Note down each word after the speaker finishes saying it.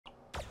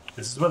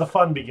This is where the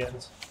fun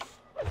begins.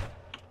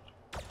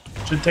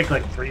 Should take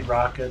like 3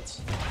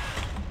 rockets.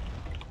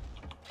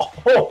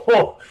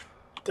 Oh,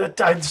 that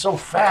died so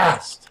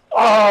fast.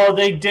 Oh,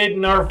 they did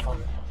nerf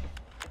them.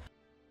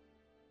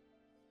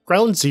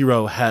 Ground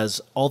Zero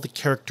has all the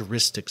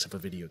characteristics of a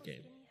video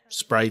game.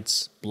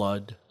 Sprites,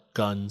 blood,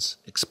 guns,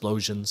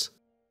 explosions,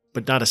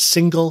 but not a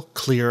single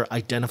clear,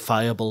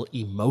 identifiable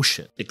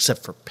emotion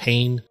except for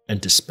pain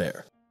and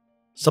despair.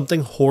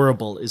 Something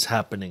horrible is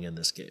happening in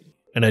this game,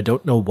 and I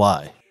don't know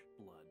why.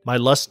 My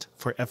lust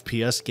for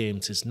FPS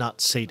games is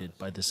not sated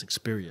by this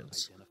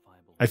experience.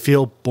 I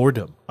feel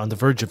boredom on the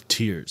verge of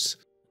tears.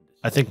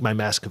 I think my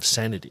mask of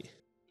sanity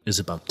is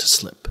about to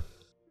slip.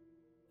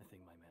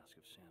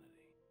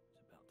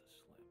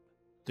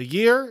 The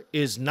year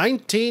is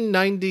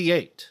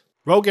 1998.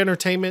 Rogue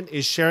Entertainment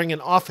is sharing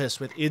an office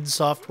with id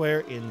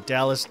Software in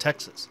Dallas,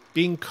 Texas.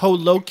 Being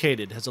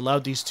co-located has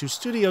allowed these two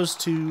studios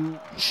to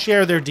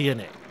share their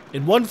DNA.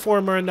 In one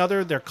form or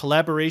another, their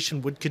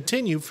collaboration would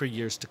continue for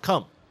years to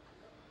come.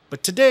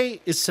 But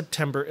today is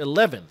September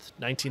 11th,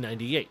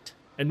 1998,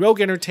 and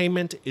Rogue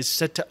Entertainment is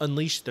set to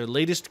unleash their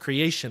latest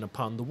creation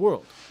upon the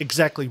world.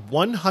 Exactly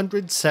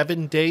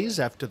 107 days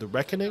after The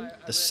Reckoning,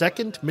 the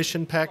second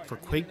mission pack for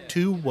Quake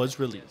II was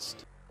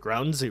released,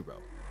 Ground Zero.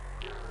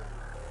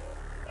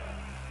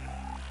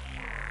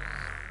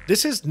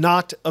 This is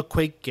not a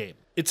Quake game.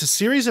 It's a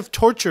series of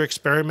torture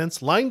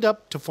experiments lined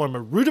up to form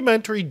a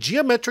rudimentary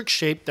geometric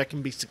shape that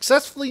can be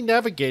successfully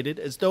navigated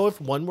as though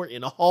if one were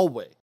in a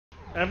hallway.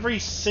 Every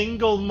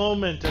single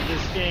moment of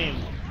this game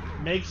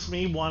makes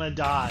me want to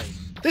die.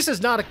 This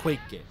is not a Quake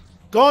game.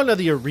 Gone are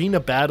the arena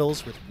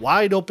battles with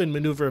wide open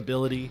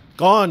maneuverability.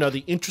 Gone are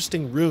the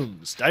interesting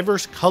rooms,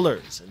 diverse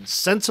colors, and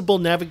sensible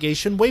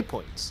navigation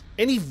waypoints.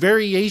 Any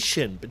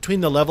variation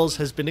between the levels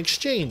has been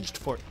exchanged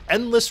for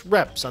endless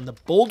reps on the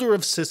boulder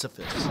of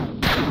Sisyphus.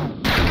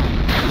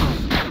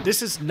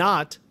 This is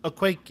not a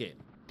Quake game.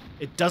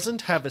 It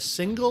doesn't have a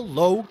single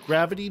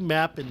low-gravity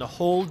map in the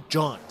whole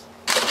jaunt.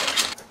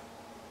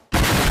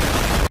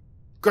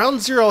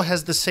 Ground Zero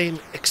has the same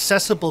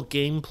accessible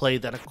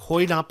gameplay that a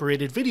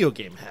coin-operated video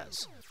game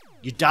has.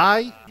 You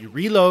die, you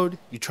reload,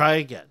 you try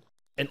again.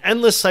 An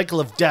endless cycle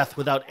of death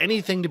without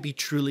anything to be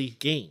truly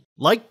gained.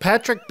 Like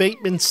Patrick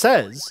Bateman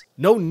says,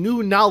 no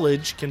new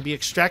knowledge can be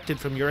extracted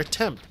from your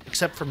attempt,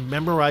 except for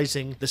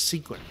memorizing the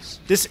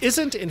sequence. This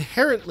isn't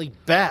inherently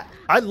bad.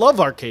 I love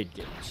arcade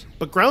games,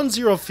 but Ground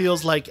Zero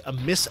feels like a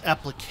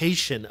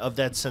misapplication of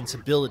that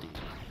sensibility.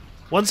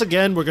 Once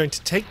again, we're going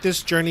to take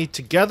this journey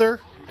together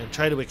and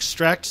try to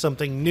extract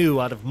something new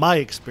out of my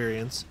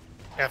experience.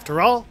 After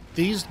all,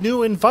 these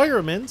new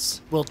environments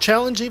will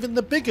challenge even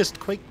the biggest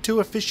Quake II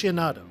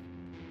aficionado.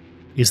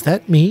 Is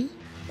that me?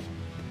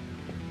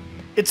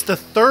 It's the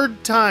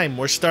 3rd time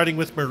we're starting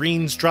with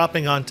Marines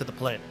dropping onto the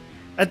planet.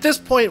 At this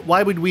point,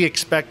 why would we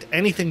expect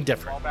anything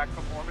different? Fall back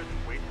from orbit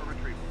and wait for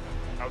retrieval.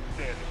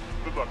 Outstanding.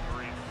 Good luck,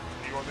 Marines.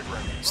 See you on the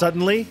ground.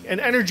 Suddenly, an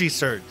energy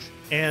surge,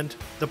 and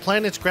the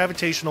planet's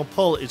gravitational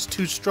pull is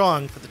too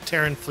strong for the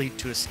Terran fleet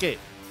to escape.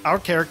 Our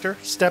character,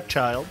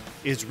 Stepchild,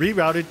 is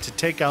rerouted to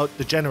take out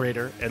the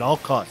generator at all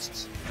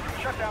costs.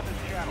 Shut down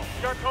this channel.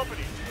 Start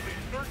company. At least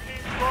 13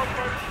 strong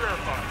fighters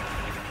verified.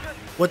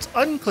 What's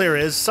unclear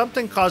is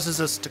something causes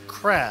us to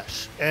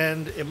crash,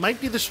 and it might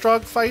be the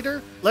Strog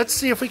fighter. Let's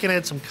see if we can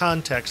add some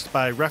context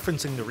by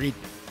referencing the readme.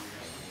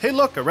 Hey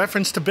look, a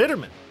reference to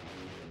Bitterman.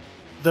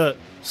 The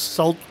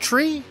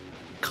sultry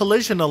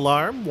collision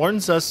alarm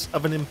warns us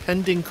of an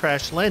impending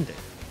crash landing.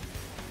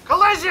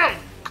 Collision!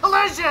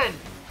 Collision!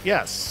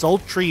 Yes,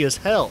 sultry as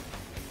hell.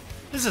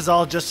 This is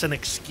all just an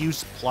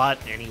excuse plot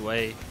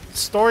anyway. The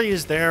story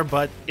is there,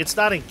 but it's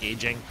not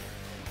engaging.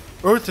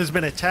 Earth has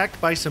been attacked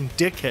by some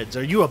dickheads.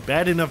 Are you a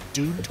bad enough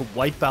dude to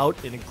wipe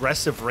out an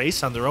aggressive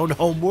race on their own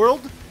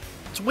homeworld?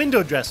 It's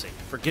window dressing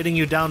for getting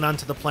you down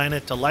onto the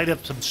planet to light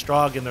up some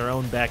Strog in their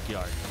own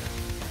backyard.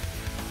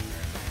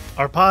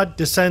 Our pod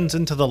descends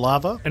into the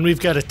lava, and we've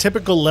got a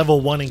typical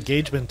level 1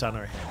 engagement on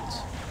our hands.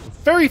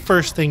 Very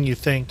first thing you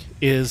think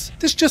is,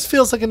 this just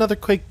feels like another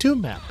Quake II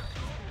map.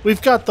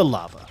 We've got the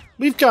lava,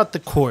 we've got the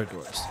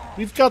corridors,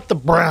 we've got the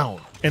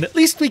brown, and at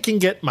least we can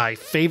get my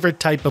favorite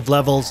type of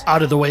levels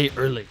out of the way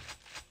early.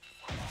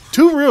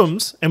 2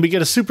 rooms, and we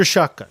get a super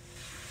shotgun.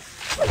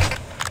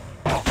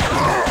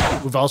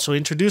 We've also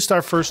introduced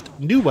our first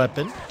new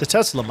weapon, the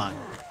Tesla mine.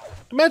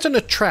 Imagine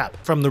a trap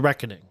from The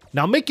Reckoning.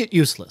 Now make it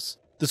useless.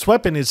 This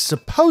weapon is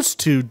supposed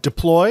to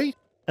deploy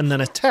and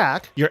then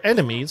attack your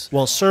enemies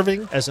while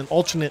serving as an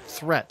alternate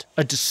threat,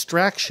 a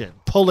distraction,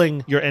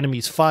 pulling your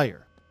enemy's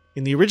fire.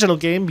 In the original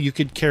game, you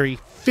could carry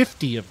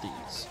 50 of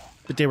these,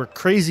 but they were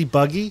crazy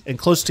buggy and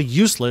close to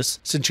useless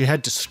since you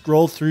had to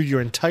scroll through your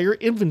entire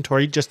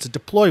inventory just to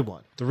deploy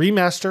one. The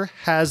remaster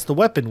has the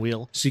weapon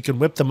wheel, so you can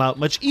whip them out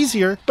much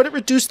easier, but it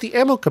reduced the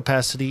ammo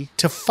capacity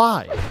to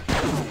 5.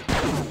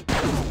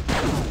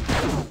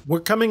 We're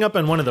coming up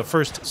on one of the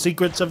first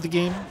secrets of the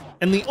game,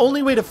 and the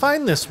only way to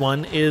find this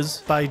one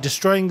is by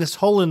destroying this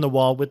hole in the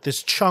wall with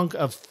this chunk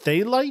of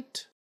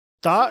thalite?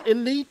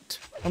 Tha-elite?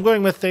 I'm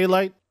going with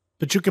thalite.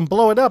 but you can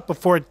blow it up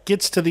before it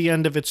gets to the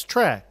end of its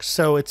track,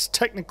 so it's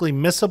technically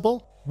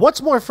missable. What's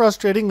more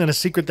frustrating than a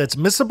secret that's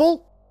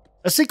missable?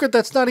 A secret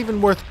that's not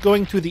even worth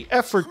going through the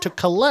effort to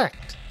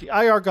collect. The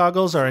IR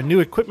goggles are a new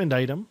equipment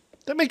item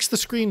that makes the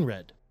screen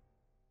red.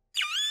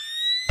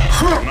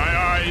 My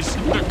eyes,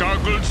 the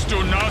goggles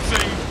do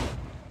nothing.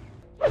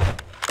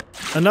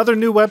 Another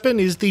new weapon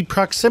is the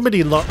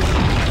proximity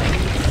launcher.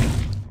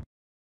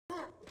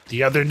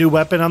 The other new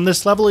weapon on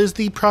this level is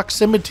the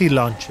proximity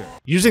launcher.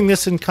 Using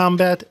this in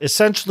combat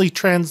essentially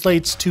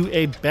translates to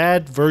a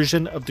bad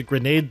version of the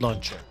grenade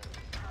launcher.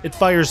 It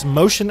fires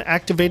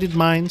motion-activated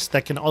mines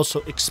that can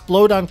also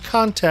explode on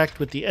contact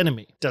with the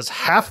enemy. Does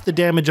half the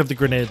damage of the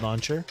grenade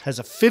launcher, has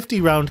a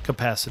 50-round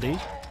capacity.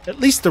 At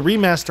least the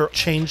remaster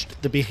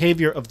changed the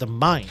behavior of the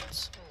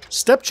mines.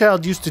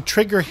 Stepchild used to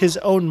trigger his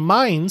own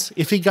mines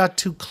if he got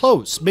too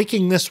close,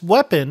 making this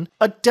weapon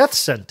a death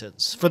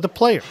sentence for the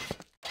player.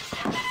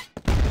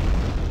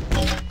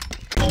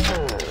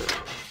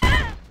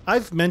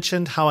 I've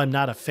mentioned how I'm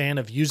not a fan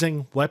of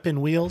using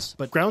weapon wheels,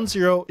 but Ground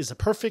Zero is a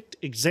perfect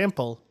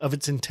example of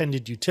its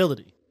intended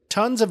utility.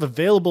 Tons of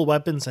available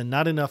weapons and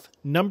not enough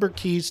number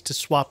keys to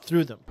swap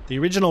through them. The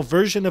original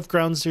version of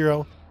Ground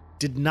Zero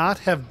did not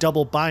have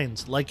double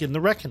binds like in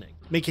The Reckoning,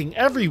 making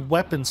every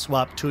weapon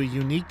swap to a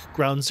unique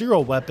Ground Zero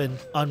weapon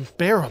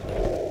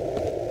unbearable.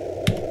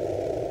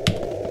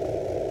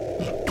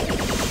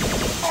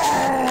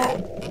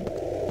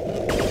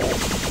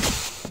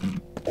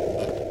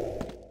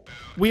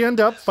 We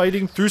end up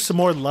fighting through some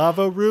more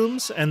lava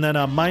rooms and then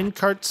a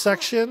minecart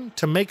section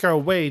to make our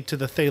way to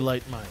the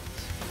Thalite mines.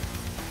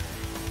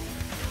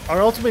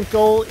 Our ultimate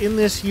goal in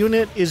this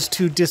unit is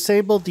to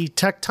disable the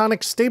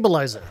tectonic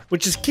stabilizer,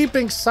 which is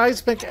keeping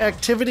seismic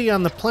activity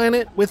on the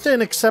planet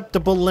within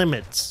acceptable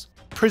limits.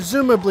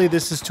 Presumably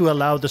this is to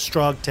allow the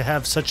Strogg to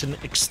have such an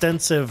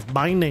extensive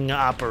mining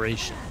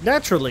operation.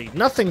 Naturally,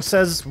 nothing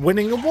says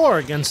winning a war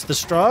against the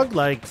Strogg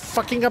like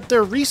fucking up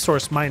their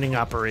resource mining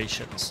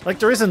operations. Like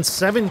there isn't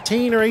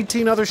 17 or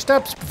 18 other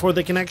steps before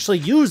they can actually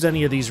use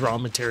any of these raw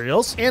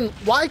materials. And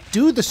why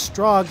do the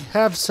Strogg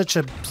have such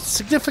a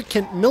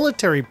significant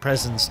military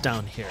presence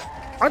down here?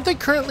 Aren't they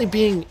currently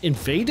being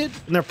invaded?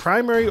 And their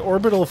primary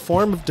orbital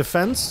form of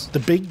defense, the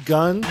big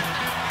gun,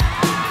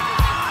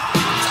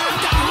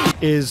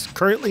 is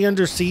currently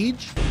under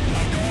siege?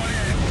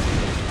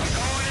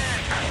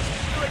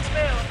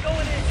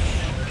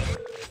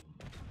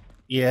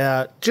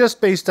 Yeah, just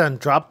based on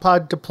drop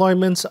pod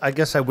deployments, I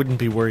guess I wouldn't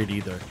be worried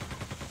either.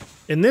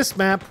 In this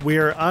map,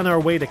 we're on our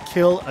way to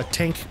kill a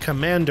tank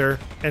commander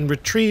and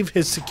retrieve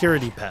his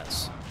security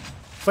pass.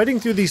 Fighting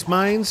through these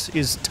mines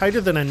is tighter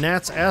than a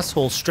gnat's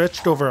asshole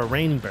stretched over a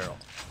rain barrel.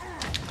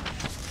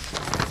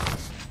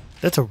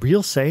 That's a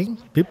real saying?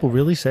 People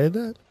really say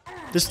that?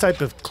 This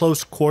type of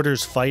close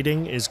quarters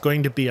fighting is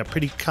going to be a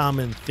pretty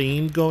common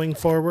theme going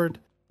forward.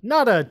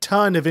 Not a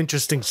ton of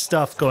interesting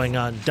stuff going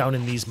on down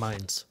in these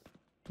mines.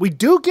 We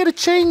do get a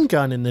chain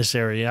gun in this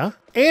area,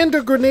 and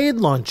a grenade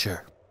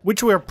launcher,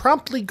 which we are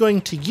promptly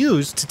going to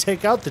use to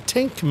take out the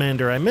tank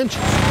commander I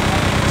mentioned.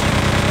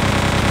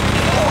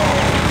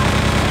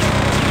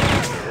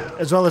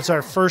 As well as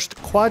our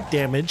first quad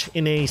damage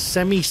in a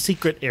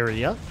semi-secret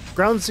area.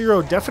 Ground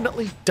Zero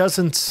definitely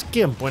doesn't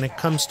skimp when it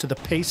comes to the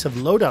pace of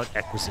loadout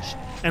acquisition.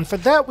 And for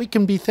that we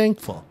can be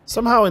thankful.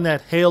 Somehow in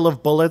that hail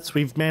of bullets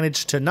we've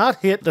managed to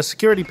not hit the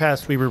security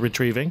pass we were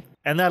retrieving,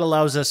 and that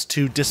allows us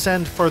to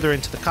descend further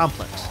into the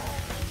complex.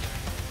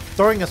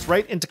 Throwing us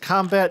right into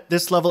combat,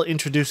 this level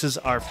introduces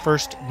our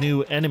first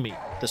new enemy,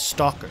 the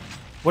Stalker.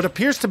 What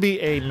appears to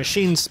be a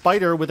machine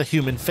spider with a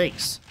human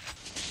face.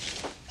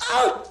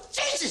 Oh,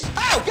 Jesus!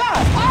 Oh, God!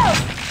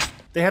 Oh!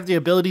 They have the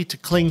ability to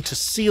cling to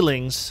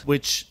ceilings,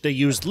 which they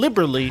use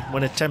liberally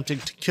when attempting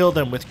to kill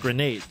them with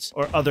grenades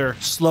or other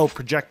slow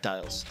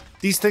projectiles.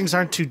 These things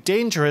aren't too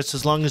dangerous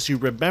as long as you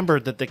remember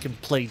that they can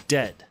play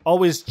dead.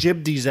 Always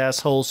jib these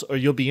assholes or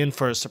you'll be in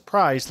for a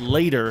surprise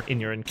later in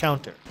your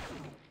encounter.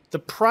 The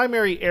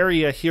primary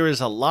area here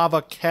is a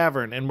lava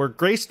cavern, and we're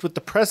graced with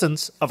the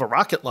presence of a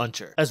rocket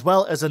launcher, as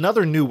well as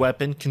another new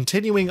weapon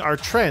continuing our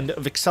trend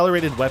of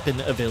accelerated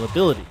weapon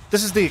availability.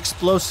 This is the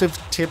explosive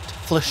tipped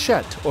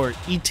flechette, or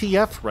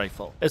ETF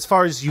rifle. As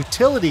far as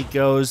utility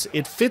goes,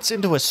 it fits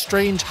into a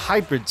strange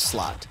hybrid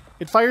slot.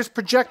 It fires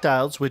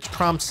projectiles, which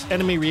prompts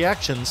enemy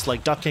reactions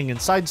like ducking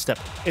and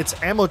sidestepping. Its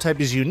ammo type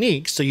is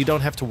unique, so you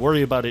don't have to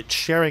worry about it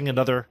sharing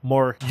another,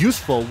 more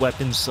useful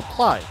weapons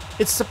supply.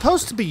 It's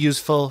supposed to be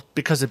useful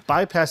because it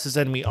bypasses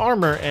enemy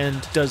armor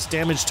and does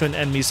damage to an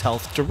enemy's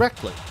health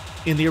directly.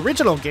 In the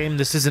original game,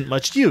 this isn't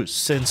much use,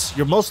 since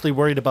you're mostly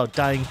worried about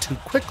dying too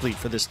quickly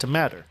for this to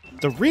matter.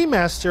 The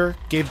remaster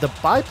gave the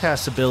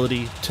bypass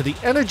ability to the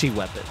energy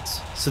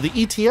weapons, so the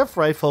ETF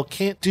rifle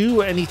can't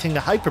do anything the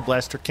Hyper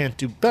Blaster can't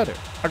do better.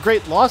 A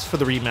great loss for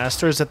the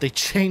remaster is that they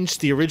changed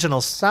the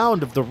original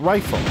sound of the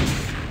rifle.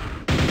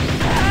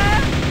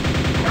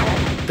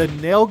 The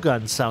nail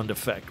gun sound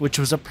effect, which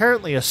was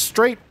apparently a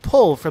straight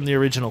pull from the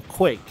original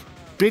Quake.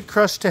 Big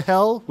crush to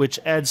hell, which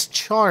adds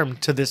charm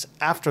to this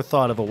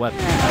afterthought of a weapon.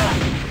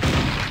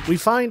 we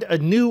find a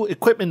new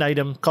equipment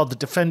item called the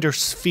Defender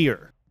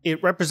Sphere.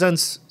 It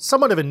represents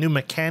somewhat of a new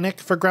mechanic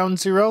for Ground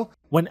Zero.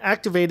 When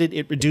activated,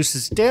 it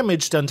reduces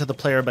damage done to the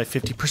player by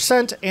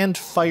 50% and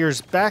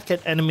fires back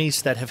at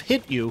enemies that have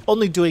hit you,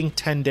 only doing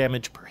 10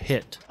 damage per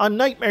hit. On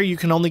Nightmare, you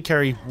can only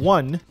carry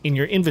 1 in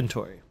your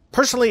inventory.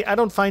 Personally, I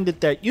don't find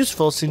it that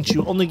useful since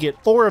you only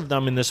get 4 of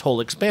them in this whole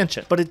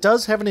expansion, but it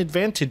does have an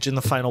advantage in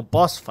the final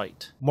boss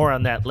fight. More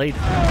on that later.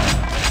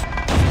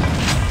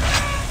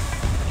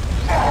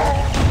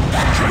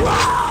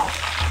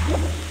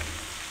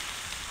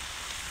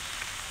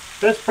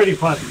 That's pretty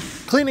funny.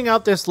 Cleaning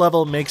out this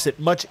level makes it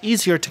much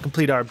easier to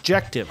complete our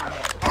objective.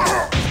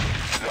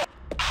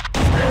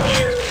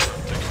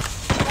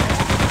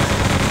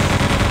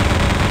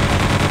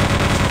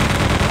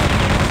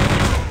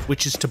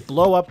 Which is to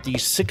blow up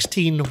these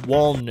 16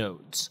 wall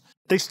nodes.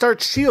 They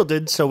start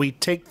shielded, so we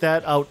take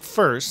that out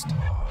first,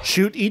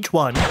 shoot each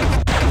one,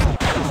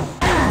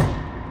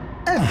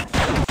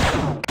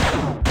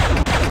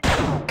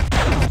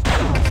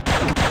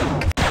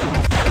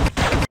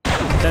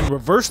 then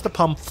reverse the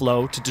pump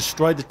flow to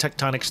destroy the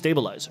tectonic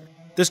stabilizer.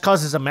 This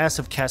causes a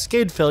massive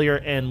cascade failure,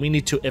 and we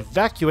need to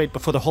evacuate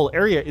before the whole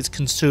area is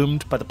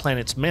consumed by the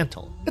planet's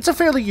mantle. It's a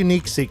fairly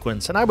unique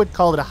sequence, and I would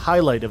call it a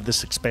highlight of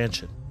this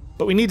expansion.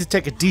 But we need to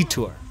take a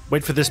detour,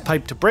 wait for this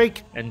pipe to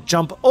break, and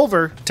jump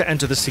over to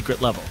enter the secret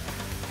level.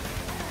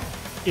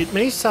 It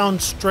may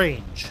sound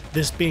strange,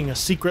 this being a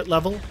secret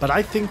level, but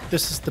I think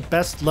this is the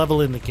best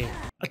level in the game.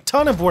 A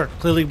ton of work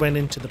clearly went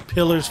into the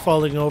pillars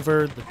falling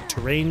over, the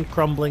terrain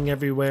crumbling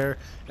everywhere,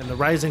 and the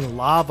rising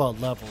lava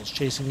levels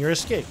chasing your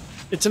escape.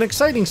 It's an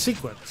exciting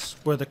sequence,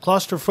 where the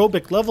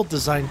claustrophobic level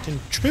design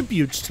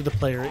contributes to the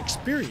player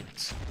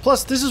experience.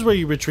 Plus, this is where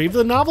you retrieve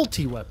the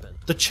novelty weapon.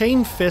 The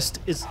chain fist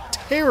is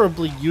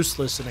terribly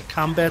useless in a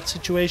combat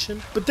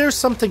situation, but there's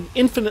something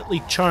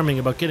infinitely charming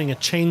about getting a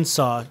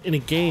chainsaw in a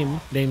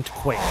game named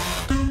Quake.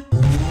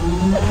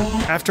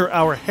 After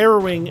our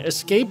harrowing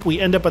escape, we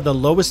end up at the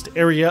lowest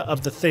area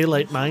of the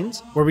Thalite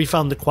mines, where we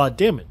found the quad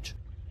damage.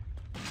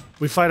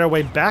 We fight our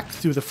way back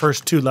through the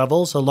first 2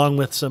 levels, along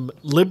with some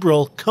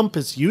liberal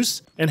compass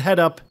use, and head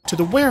up to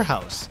the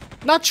warehouse.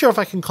 Not sure if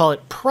I can call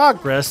it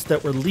progress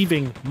that we're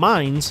leaving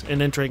mines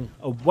and entering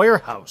a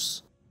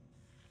warehouse.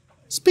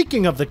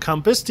 Speaking of the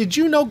compass, did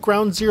you know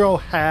Ground Zero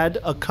had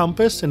a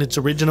compass in its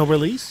original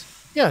release?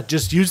 Yeah,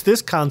 just use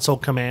this console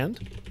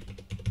command,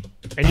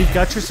 and you've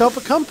got yourself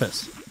a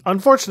compass.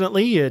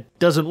 Unfortunately, it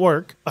doesn't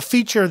work, a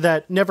feature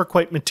that never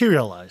quite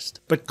materialized.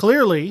 But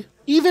clearly,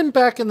 even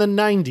back in the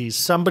 90s,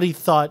 somebody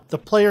thought the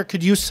player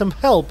could use some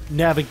help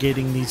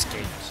navigating these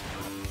games.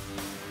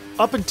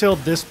 Up until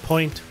this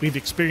point, we've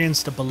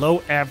experienced a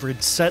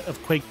below-average set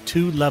of Quake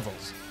II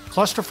levels.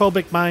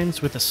 Claustrophobic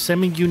mines with a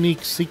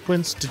semi-unique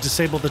sequence to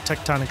disable the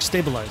tectonic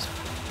stabilizer.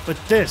 But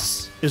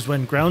this is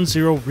when Ground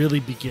Zero really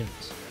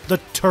begins.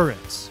 The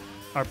turrets,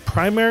 our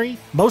primary,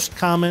 most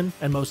common,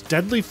 and most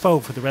deadly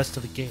foe for the rest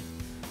of the game.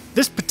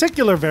 This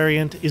particular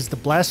variant is the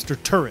Blaster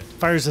Turret.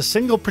 Fires a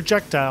single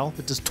projectile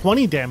that does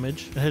 20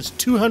 damage and has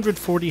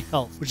 240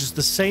 health, which is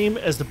the same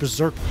as the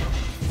Berserker.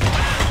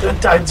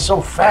 That died so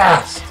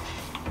fast.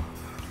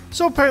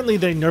 So apparently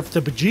they nerfed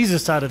the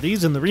bejesus out of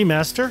these in the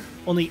remaster.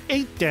 Only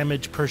 8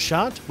 damage per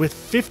shot with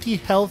 50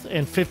 health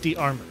and 50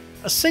 armor.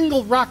 A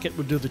single rocket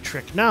would do the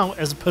trick now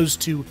as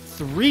opposed to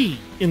 3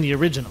 in the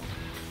original.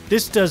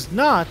 This does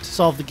not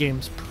solve the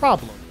game's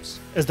problems,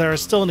 as there are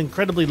still an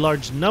incredibly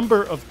large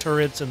number of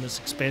turrets in this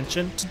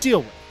expansion to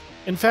deal with.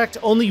 In fact,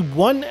 only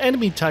 1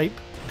 enemy type,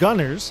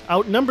 gunners,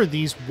 outnumber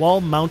these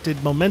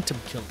wall-mounted momentum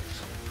killers.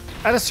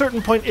 At a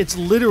certain point, it's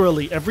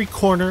literally every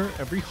corner,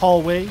 every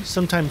hallway,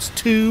 sometimes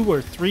 2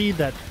 or 3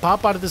 that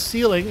pop out of the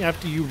ceiling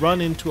after you run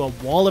into a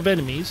wall of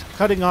enemies,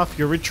 cutting off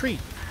your retreat.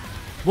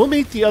 We'll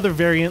meet the other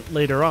variant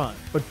later on,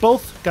 but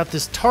both got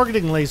this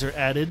targeting laser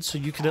added so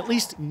you can at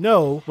least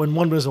know when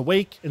one was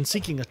awake and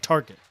seeking a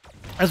target.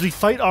 As we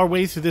fight our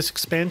way through this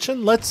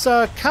expansion, let's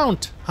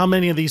count how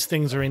many of these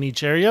things are in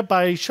each area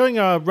by showing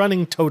a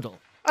running total.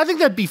 I think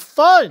that'd be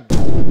fun!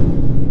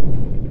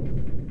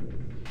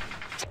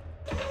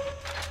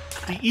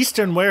 The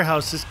Eastern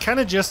Warehouse is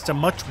kinda just a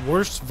much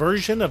worse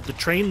version of the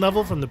train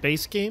level from the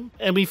base game,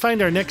 and we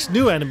find our next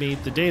new enemy,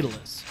 the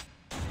Daedalus.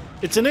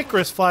 It's an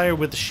Icarus flyer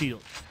with a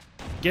shield.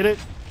 Get it?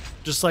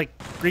 Just like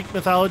Greek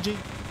mythology?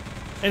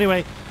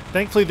 Anyway,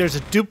 thankfully there's a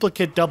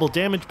duplicate double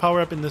damage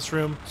power-up in this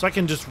room, so I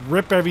can just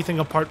rip everything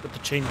apart with the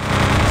chain.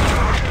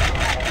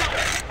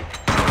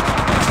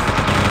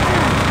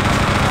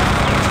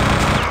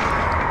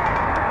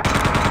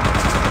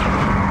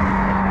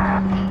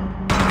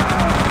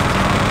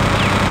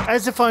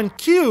 As if on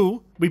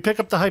cue, we pick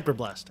up the Hyper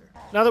Blaster.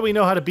 Now that we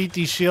know how to beat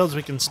these shields,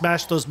 we can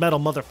smash those metal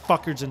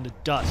motherfuckers into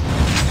dust.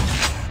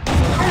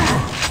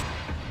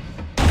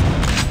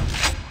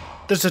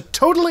 There's a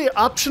totally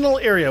optional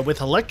area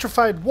with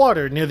electrified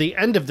water near the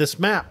end of this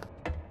map.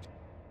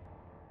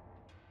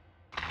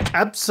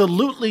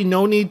 Absolutely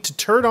no need to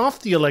turn off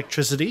the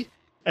electricity,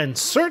 and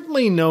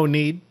certainly no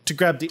need to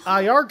grab the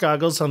IR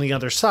goggles on the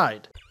other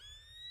side.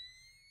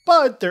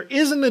 But there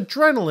is an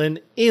adrenaline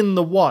in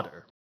the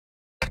water.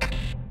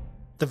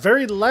 The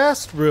very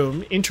last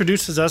room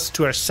introduces us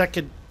to our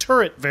second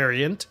turret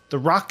variant, the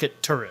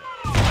rocket turret.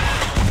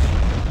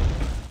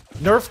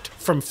 Nerfed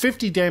from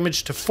 50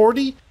 damage to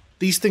 40,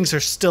 these things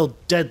are still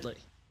deadly.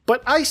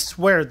 But I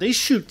swear, they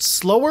shoot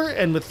slower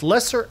and with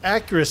lesser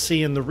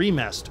accuracy in the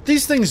remaster.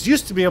 These things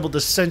used to be able to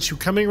sense you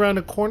coming around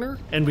a corner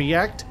and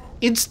react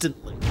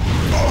instantly.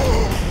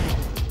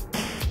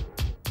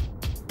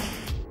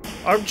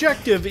 Our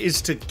objective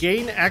is to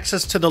gain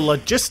access to the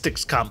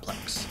logistics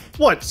complex.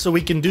 What, so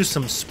we can do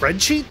some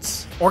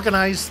spreadsheets?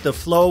 Organize the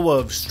flow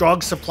of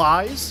Strog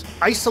supplies?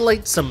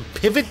 Isolate some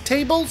pivot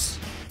tables?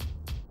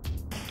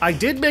 I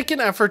did make an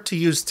effort to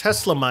use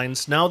Tesla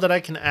mines now that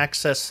I can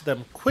access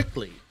them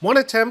quickly. One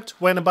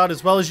attempt went about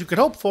as well as you could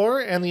hope for,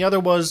 and the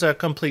other was a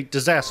complete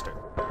disaster.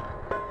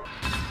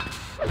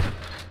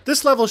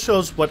 This level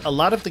shows what a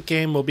lot of the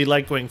game will be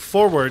like going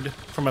forward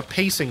from a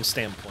pacing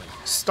standpoint.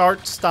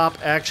 Start-stop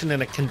action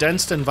in a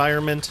condensed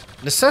environment,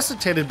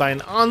 necessitated by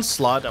an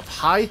onslaught of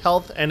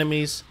high-health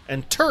enemies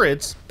and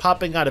turrets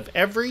popping out of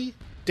every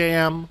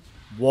damn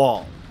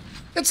wall.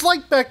 It's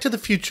like Back to the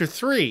Future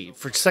 3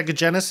 for Sega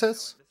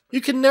Genesis.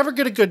 You can never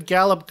get a good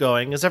gallop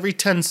going, as every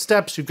 10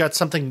 steps you've got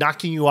something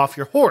knocking you off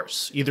your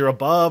horse, either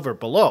above or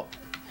below.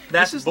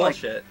 That's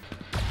bullshit.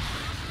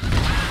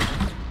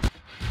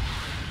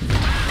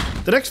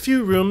 The next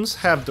few rooms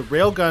have the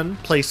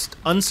railgun placed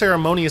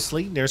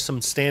unceremoniously near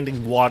some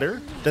standing water,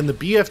 then the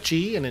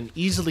BFG and an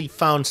easily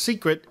found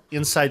secret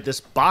inside this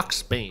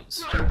box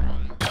maze.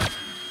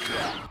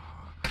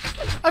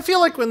 I feel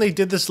like when they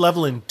did this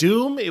level in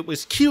Doom, it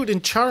was cute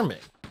and charming.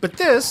 But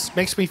this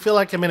makes me feel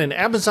like I'm in an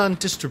Amazon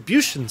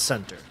distribution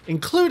center,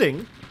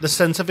 including the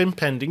sense of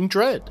impending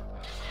dread.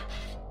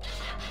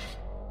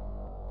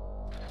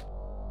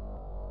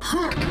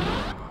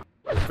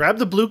 Grab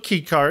the blue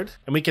keycard,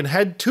 and we can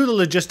head to the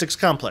logistics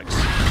complex.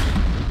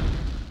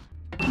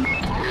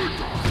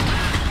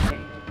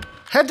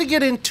 Had to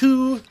get in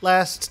 2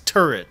 last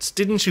turrets,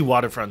 didn't you,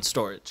 Waterfront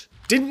Storage?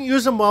 Didn't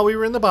use them while we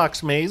were in the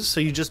box maze, so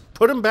you just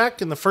put them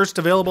back in the first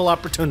available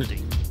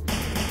opportunity.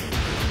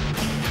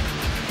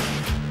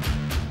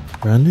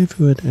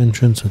 Rendezvous at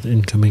entrance with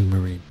incoming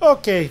Marine.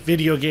 Okay,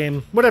 video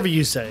game, whatever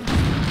you say.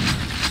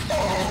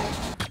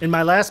 In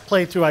my last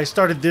playthrough, I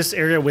started this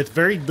area with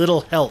very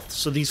little health,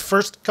 so these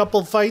first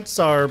couple fights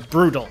are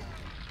brutal.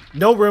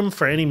 No room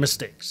for any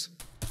mistakes.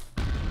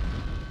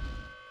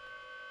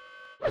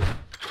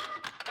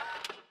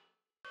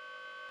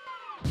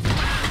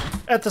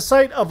 At the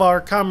site of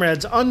our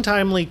comrade's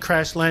untimely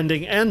crash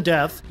landing and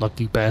death,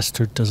 Lucky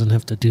bastard doesn't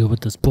have to deal with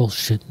this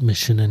bullshit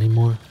mission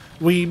anymore.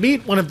 we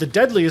meet one of the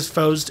deadliest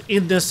foes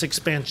in this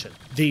expansion,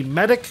 the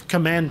Medic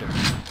Commander.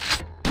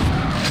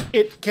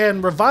 It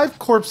can revive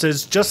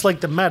corpses just like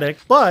the medic,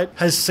 but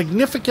has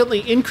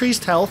significantly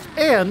increased health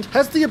and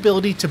has the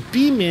ability to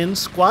beam in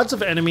squads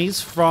of enemies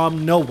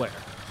from nowhere,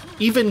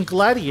 even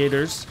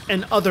gladiators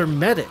and other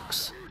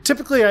medics.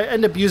 Typically, I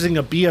end up using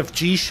a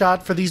BFG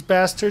shot for these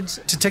bastards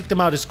to take them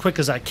out as quick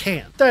as I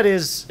can. That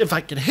is, if I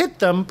can hit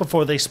them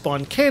before they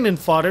spawn cannon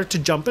fodder to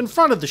jump in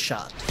front of the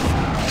shot.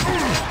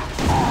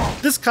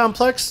 This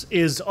complex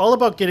is all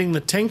about getting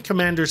the tank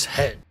commander's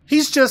head.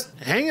 He's just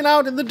hanging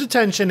out in the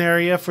detention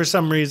area for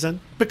some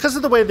reason. Because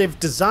of the way they've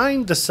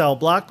designed the cell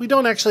block, we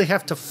don't actually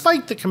have to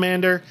fight the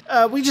commander.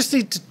 We just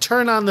need to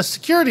turn on the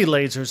security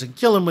lasers and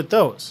kill him with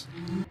those.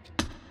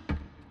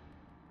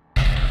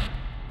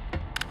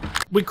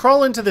 We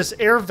crawl into this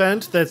air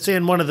vent that's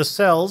in one of the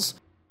cells,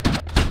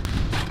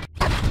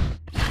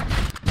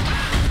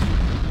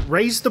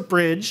 raise the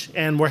bridge,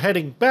 and we're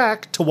heading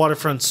back to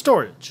Waterfront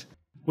Storage.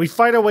 We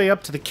fight our way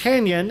up to the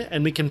canyon,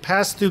 and we can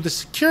pass through the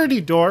security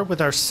door with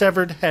our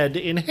severed head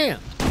in hand.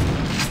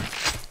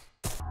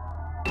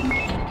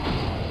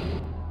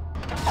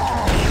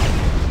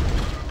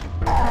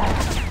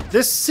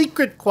 This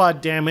secret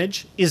quad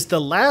damage is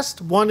the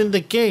last one in the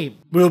game.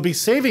 We'll be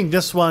saving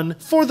this one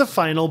for the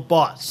final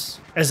boss.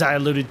 As I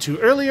alluded to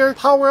earlier,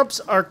 power-ups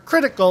are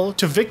critical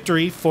to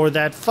victory for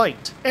that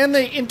fight, and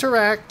they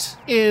interact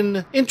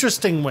in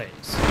interesting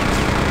ways.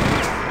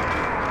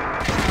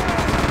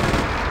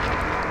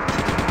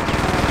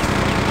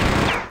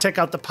 Take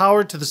out the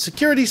power to the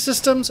security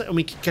systems, and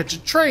we can catch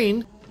a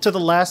train to the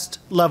last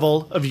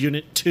level of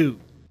Unit 2.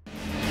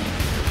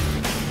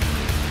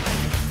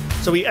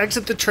 So we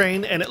exit the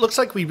train, and it looks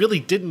like we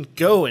really didn't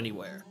go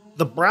anywhere.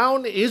 The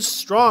brown is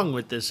strong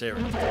with this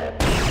area.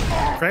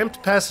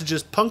 Cramped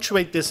passages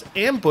punctuate this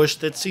ambush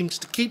that seems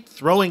to keep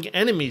throwing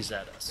enemies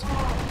at us.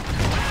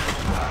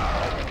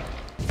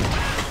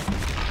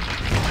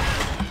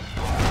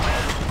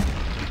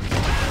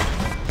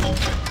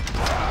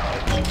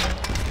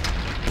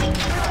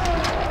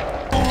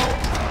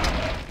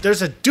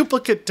 There's a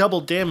duplicate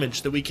double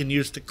damage that we can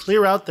use to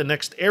clear out the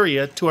next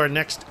area to our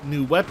next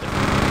new weapon.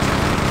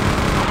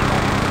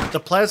 The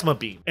Plasma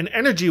Beam, an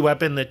energy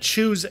weapon that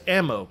chews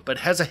ammo but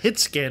has a hit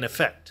scan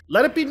effect.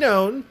 Let it be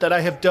known that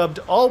I have dubbed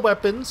all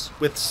weapons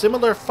with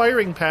similar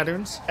firing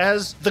patterns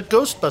as the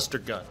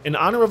Ghostbuster gun, in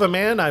honor of a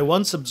man I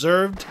once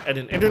observed at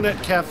an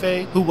internet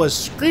cafe who was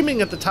screaming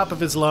at the top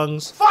of his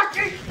lungs,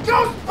 "Fucking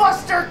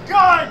Ghostbuster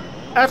gun!"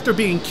 after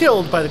being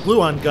killed by the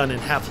glue-on gun in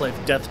Half-Life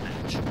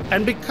Deathmatch.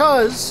 And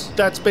because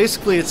that's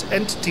basically its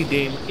entity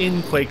name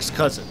in Quake's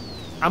cousin.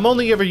 I'm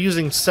only ever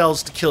using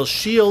cells to kill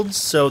shields,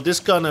 so this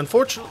gun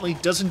unfortunately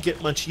doesn't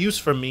get much use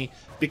from me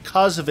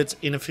because of its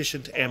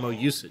inefficient ammo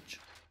usage.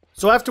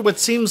 So after what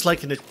seems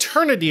like an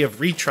eternity of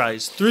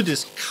retries through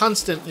this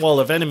constant wall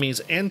of enemies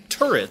and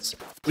turrets,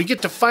 we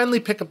get to finally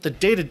pick up the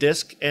data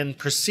disk and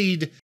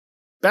proceed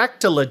back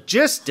to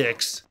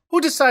logistics. Who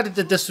decided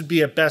that this would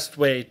be a best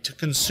way to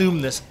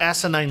consume this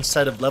asinine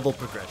set of level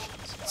progressions?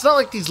 It's not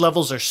like these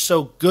levels are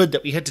so good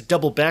that we had to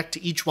double back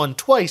to each one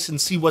twice and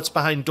see what's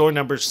behind door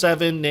number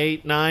 7,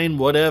 8, 9,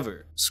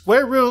 whatever.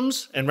 Square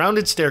rooms and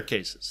rounded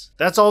staircases.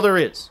 That's all there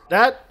is.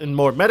 That and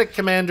more medic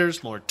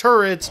commanders, more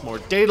turrets, more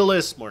data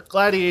lists, more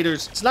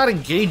gladiators. It's not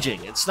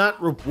engaging, it's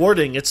not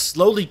rewarding, it's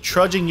slowly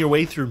trudging your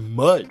way through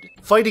mud,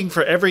 fighting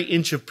for every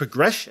inch of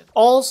progression.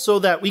 All so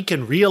that we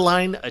can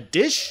realign a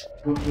dish?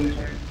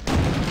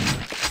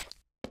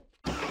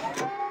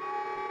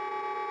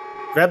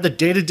 Grab the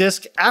data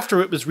disk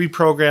after it was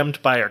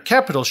reprogrammed by our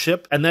capital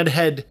ship, and then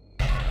head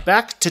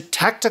back to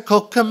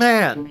tactical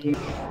command.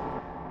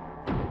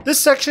 This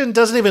section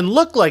doesn't even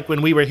look like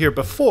when we were here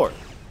before,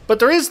 but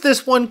there is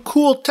this one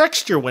cool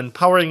texture when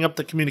powering up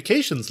the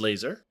communications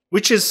laser,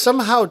 which is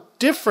somehow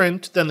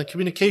different than the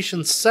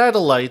communications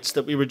satellites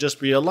that we were just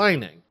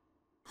realigning.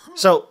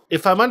 So,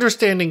 if I'm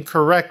understanding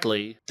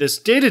correctly, this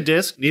data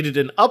disk needed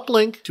an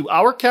uplink to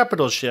our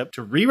capital ship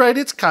to rewrite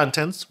its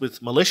contents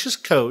with malicious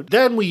code.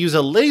 Then we use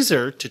a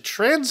laser to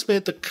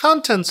transmit the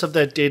contents of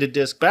that data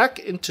disk back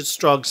into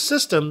Strogg's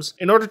systems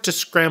in order to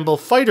scramble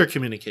fighter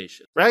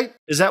communication, right?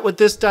 Is that what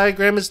this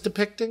diagram is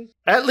depicting?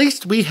 At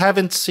least we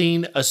haven't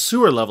seen a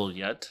sewer level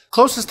yet.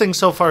 Closest thing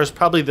so far is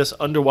probably this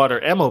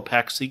underwater ammo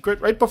pack secret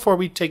right before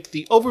we take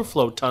the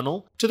overflow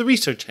tunnel to the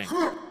research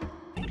hangar.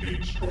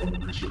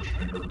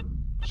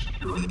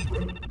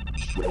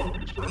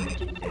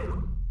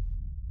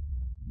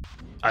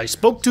 I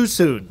spoke too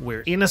soon.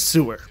 We're in a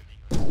sewer.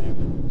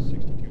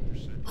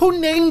 Who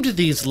named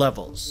these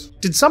levels?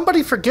 Did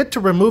somebody forget to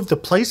remove the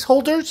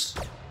placeholders?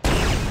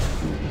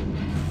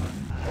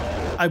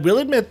 I will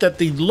admit that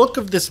the look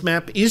of this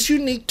map is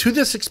unique to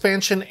this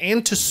expansion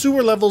and to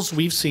sewer levels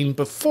we've seen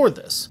before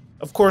this.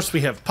 Of course, we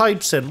have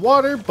pipes and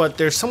water, but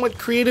they're somewhat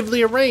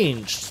creatively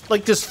arranged,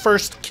 like this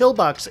first kill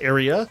box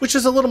area, which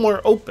is a little more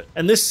open.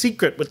 And this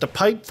secret with the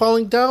pipe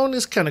falling down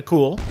is kind of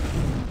cool.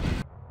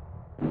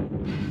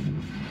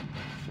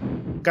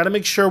 Gotta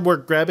make sure we're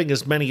grabbing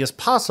as many as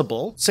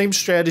possible. Same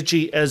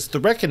strategy as the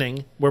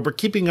Reckoning, where we're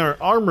keeping our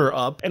armor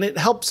up, and it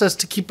helps us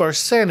to keep our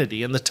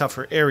sanity in the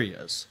tougher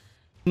areas.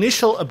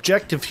 Initial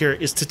objective here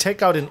is to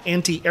take out an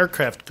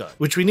anti-aircraft gun,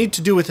 which we need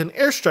to do with an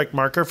airstrike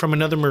marker from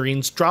another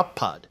Marine's drop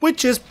pod,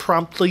 which is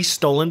promptly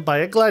stolen by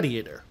a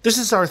gladiator. This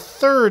is our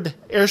third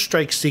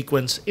airstrike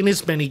sequence in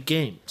as many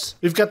games.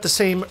 We've got the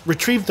same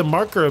retrieve the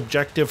marker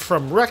objective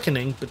from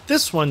Reckoning, but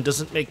this one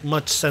doesn't make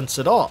much sense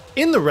at all.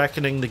 In the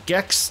Reckoning, the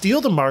Geks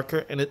steal the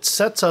marker and it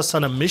sets us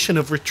on a mission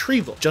of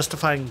retrieval,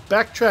 justifying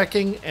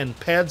backtracking and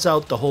pads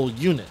out the whole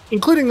unit.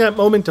 Including that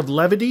moment of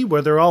levity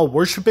where they're all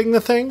worshipping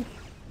the thing,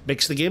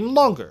 makes the game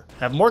longer,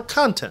 have more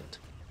content.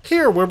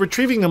 Here, we're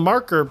retrieving the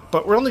marker,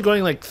 but we're only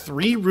going like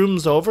 3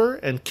 rooms over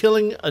and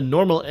killing a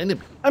normal enemy.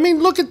 I mean,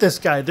 look at this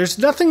guy. There's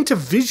nothing to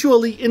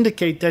visually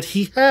indicate that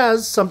he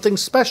has something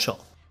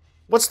special.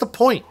 What's the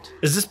point?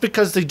 Is this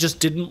because they just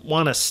didn't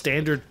want a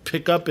standard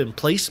pickup and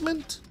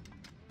placement?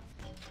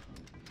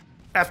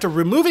 After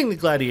removing the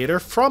gladiator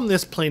from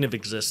this plane of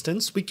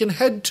existence, we can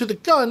head to the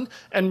gun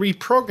and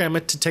reprogram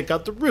it to take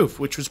out the roof,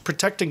 which was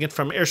protecting it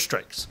from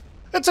airstrikes.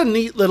 That's a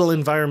neat little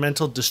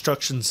environmental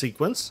destruction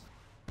sequence.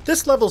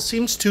 This level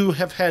seems to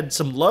have had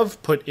some love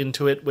put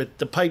into it with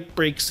the pipe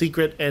break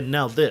secret and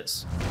now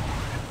this.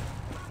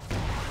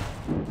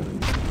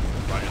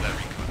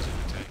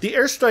 The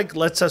airstrike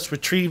lets us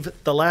retrieve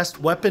the last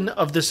weapon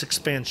of this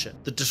expansion,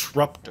 the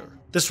Disruptor.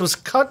 This was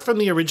cut from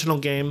the original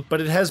game, but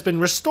it has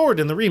been restored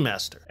in the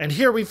remaster. And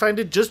here we find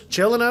it just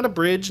chilling on a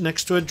bridge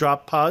next to a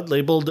drop pod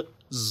labeled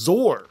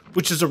Zor,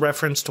 which is a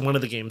reference to one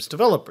of the game's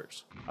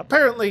developers.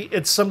 Apparently,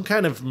 it's some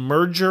kind of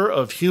merger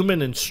of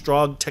human and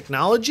Strogg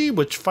technology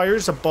which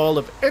fires a ball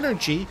of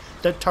energy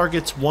that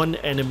targets one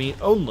enemy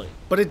only.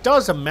 But it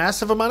does a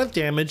massive amount of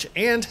damage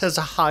and has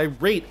a high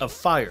rate of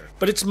fire.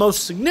 But its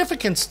most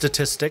significant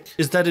statistic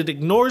is that it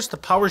ignores the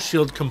power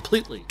shield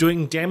completely,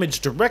 doing damage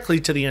directly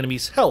to the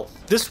enemy's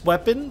health. This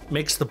weapon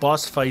makes the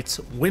boss fights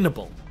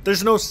winnable.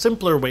 There's no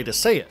simpler way to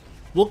say it.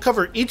 We'll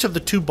cover each of the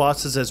 2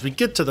 bosses as we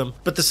get to them,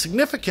 but the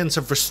significance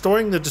of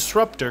restoring the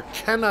Disruptor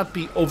cannot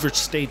be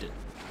overstated.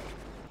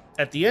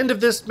 At the end of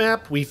this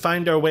map, we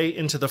find our way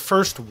into the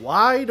first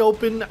wide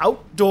open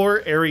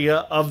outdoor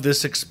area of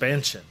this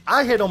expansion.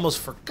 I had almost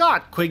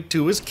forgot Quake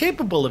II is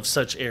capable of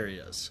such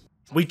areas.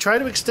 We try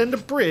to extend a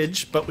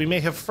bridge, but we may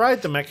have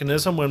fried the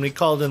mechanism when we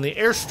called in the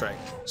airstrike.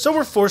 So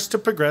we're forced to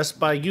progress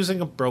by using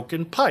a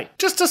broken pipe.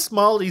 Just a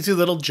small, easy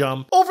little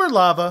jump over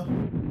lava.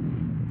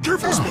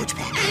 Careful,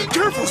 SpongeBob!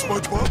 Careful,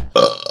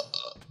 SpongeBob!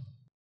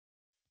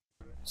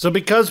 So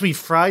because we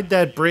fried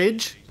that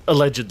bridge,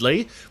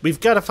 Allegedly, we've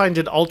got to find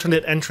an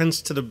alternate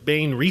entrance to the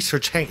main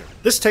research hangar.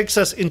 This takes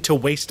us into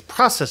waste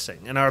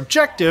processing, and our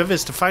objective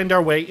is to find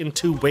our way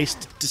into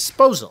waste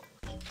disposal.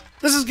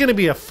 This is going to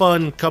be a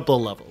fun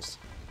couple levels.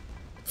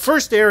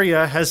 First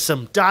area has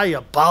some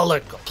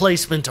diabolical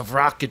placement of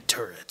rocket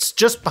turrets,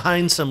 just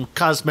behind some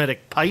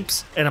cosmetic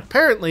pipes, and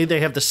apparently they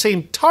have the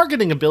same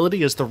targeting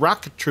ability as the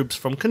rocket troops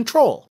from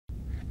Control.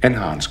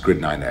 Enhance Grid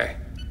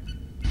 9A.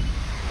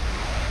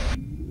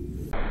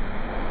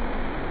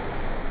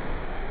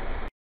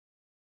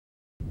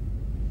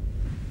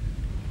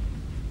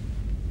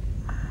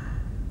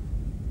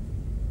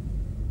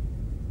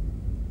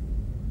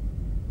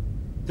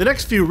 The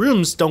next few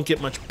rooms don't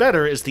get much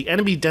better as the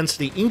enemy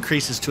density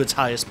increases to its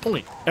highest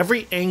point.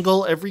 Every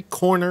angle, every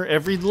corner,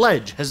 every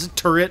ledge has a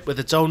turret with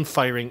its own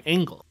firing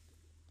angle.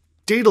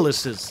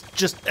 Daedalus is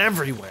just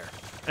everywhere.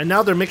 And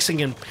now they're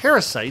mixing in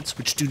parasites,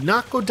 which do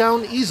not go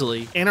down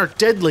easily and are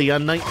deadly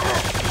on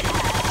Nightdive.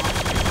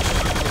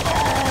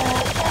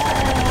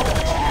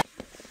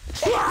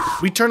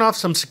 We turn off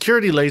some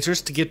security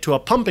lasers to get to a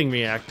pumping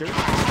reactor.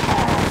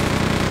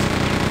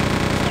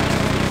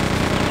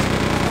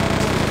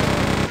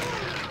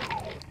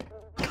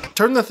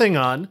 Turn the thing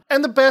on,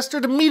 and the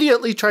bastard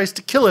immediately tries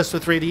to kill us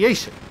with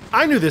radiation.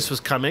 I knew this was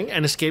coming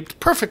and escaped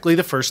perfectly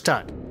the first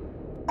time.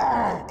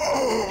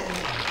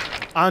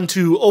 On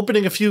to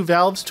opening a few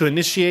valves to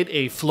initiate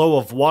a flow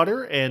of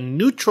water and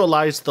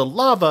neutralize the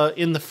lava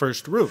in the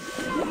first room.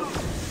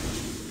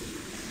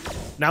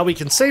 Now we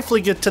can safely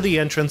get to the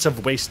entrance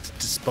of waste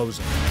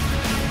disposal.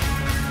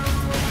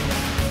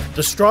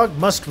 The Strog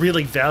must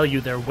really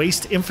value their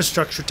waste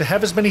infrastructure to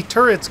have as many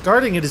turrets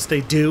guarding it as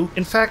they do.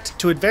 In fact,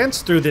 to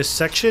advance through this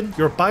section,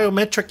 your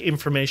biometric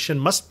information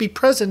must be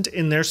present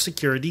in their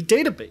security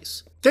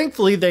database.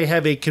 Thankfully, they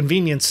have a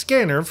convenient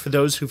scanner for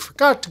those who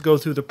forgot to go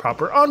through the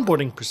proper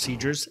onboarding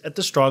procedures at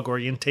the Strog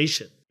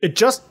orientation. It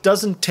just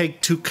doesn't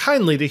take too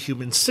kindly to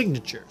human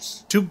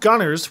signatures. Two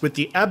gunners with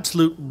the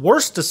absolute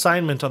worst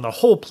assignment on the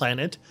whole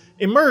planet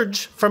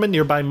emerge from a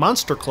nearby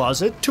monster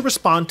closet to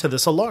respond to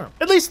this alarm.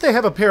 At least they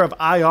have a pair of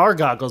IR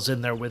goggles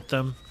in there with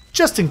them,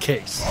 just in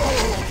case.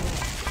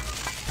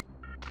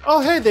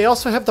 Oh hey, they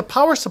also have the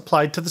power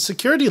supply to the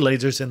security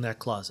lasers in that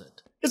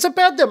closet. Is it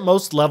bad that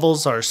most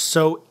levels are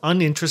so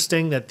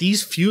uninteresting that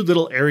these few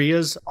little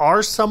areas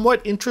are somewhat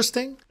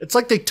interesting? It's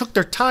like they took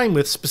their time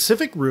with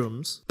specific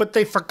rooms, but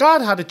they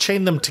forgot how to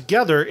chain them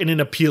together in an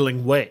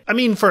appealing way. I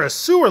mean, for a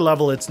sewer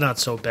level, it's not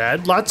so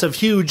bad. Lots of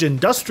huge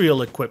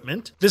industrial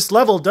equipment. This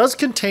level does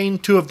contain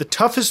two of the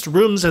toughest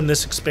rooms in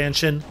this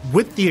expansion,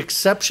 with the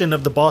exception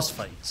of the boss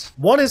fights.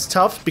 One is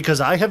tough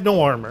because I have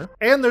no armor,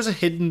 and there's a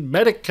hidden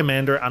medic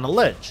commander on a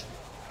ledge.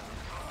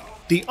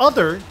 The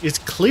other is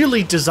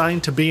clearly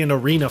designed to be an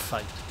arena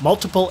fight.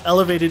 Multiple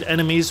elevated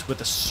enemies with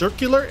a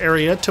circular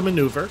area to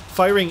maneuver,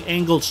 firing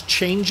angles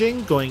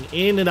changing, going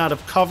in and out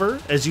of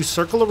cover as you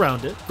circle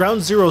around it.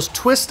 Ground Zero's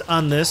twist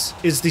on this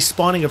is the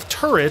spawning of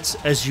turrets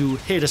as you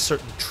hit a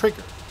certain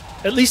trigger.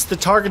 At least the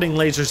targeting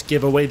lasers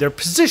give away their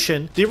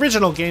position. The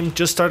original game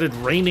just started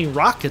raining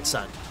rockets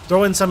on you.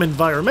 Throw in some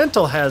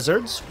environmental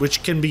hazards,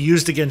 which can be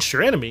used against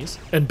your enemies,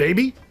 and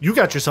baby, you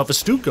got yourself a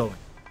stew going.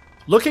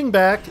 Looking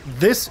back,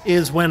 this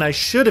is when I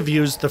should have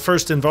used the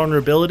first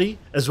invulnerability,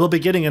 as we'll be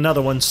getting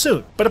another one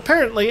soon. But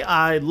apparently,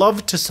 I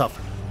love to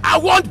suffer. I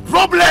want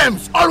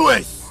problems,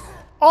 always!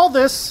 All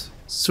this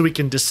so we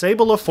can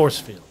disable a force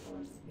field,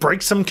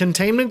 break some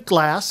containment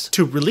glass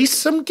to release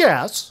some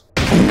gas,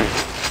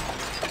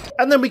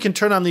 and then we can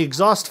turn on the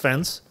exhaust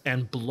fence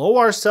and blow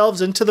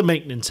ourselves into the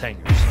maintenance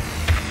hangars.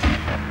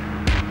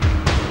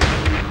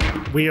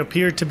 We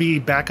appear to be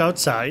back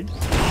outside.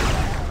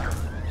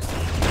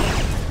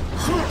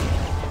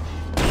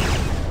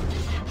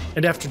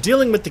 And after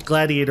dealing with the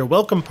Gladiator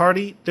welcome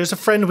party, there's a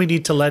friend we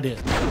need to let in.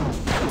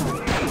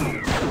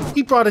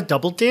 He brought a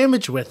double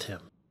damage with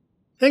him.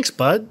 Thanks,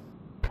 bud.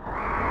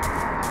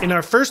 In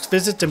our first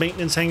visit to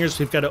maintenance hangars,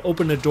 we've got to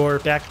open a door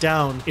back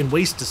down in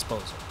waste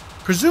disposal.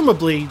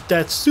 Presumably,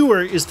 that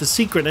sewer is the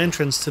secret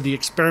entrance to the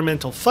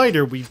experimental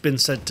fighter we've been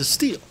sent to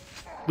steal.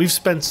 We've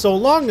spent so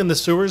long in the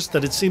sewers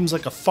that it seems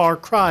like a far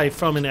cry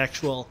from an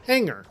actual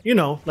hangar. You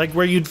know, like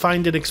where you'd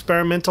find an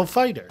experimental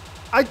fighter.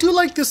 I do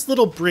like this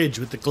little bridge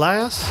with the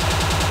glass.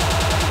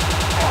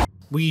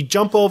 We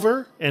jump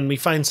over and we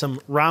find some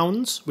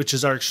rounds, which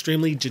is our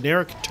extremely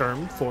generic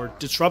term for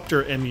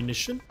disruptor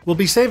ammunition. We'll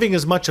be saving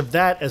as much of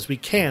that as we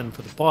can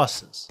for the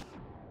bosses.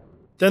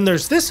 Then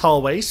there's this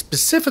hallway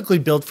specifically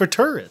built for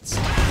turrets.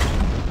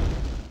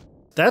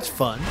 That's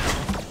fun.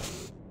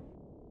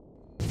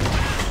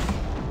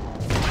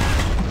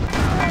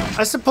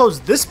 I suppose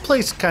this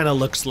place kind of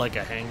looks like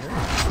a hangar.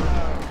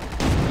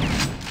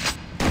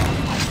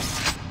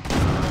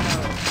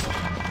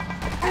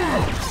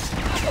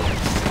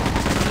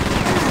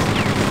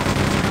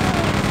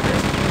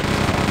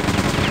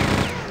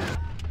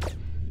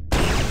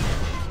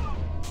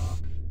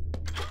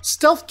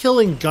 Stealth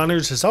killing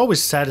gunners is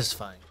always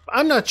satisfying.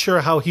 I'm not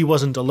sure how he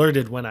wasn't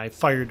alerted when I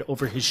fired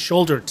over his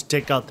shoulder to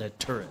take out that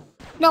turret.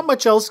 Not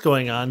much else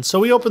going on, so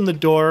we open the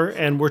door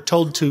and we're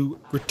told to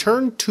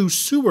return to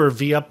sewer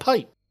via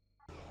pipe.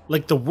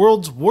 Like the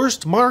world's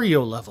worst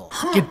Mario level.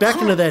 Get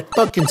back into that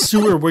fucking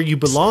sewer where you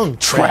belong,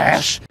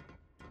 trash.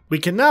 We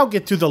can now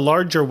get through the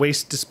larger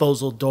waste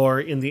disposal door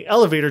in the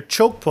elevator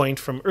choke point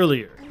from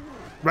earlier.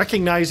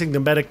 Recognizing the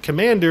medic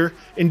commander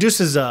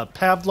induces a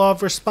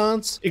Pavlov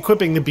response,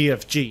 equipping the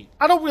BFG.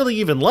 I don't really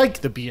even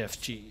like the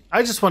BFG.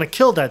 I just want to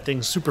kill that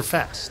thing super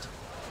fast.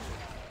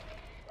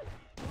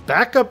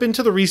 Back up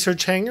into the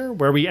research hangar,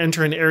 where we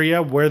enter an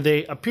area where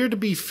they appear to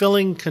be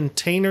filling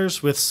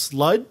containers with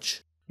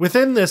sludge.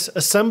 Within this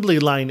assembly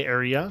line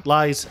area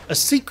lies a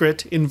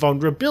secret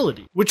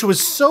invulnerability, which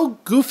was so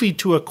goofy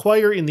to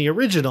acquire in the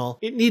original,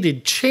 it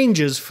needed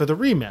changes for the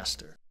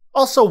remaster.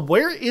 Also,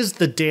 where is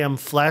the damn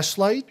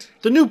flashlight?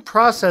 The new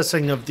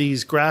processing of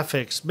these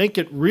graphics make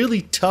it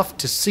really tough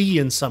to see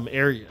in some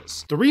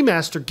areas. The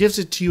remaster gives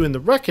it to you in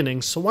the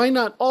Reckoning, so why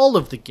not all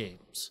of the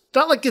games?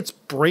 Not like it's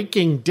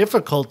breaking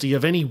difficulty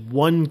of any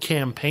one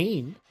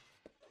campaign.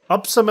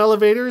 Up some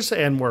elevators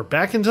and we're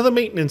back into the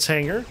maintenance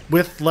hangar,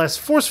 with less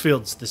force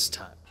fields this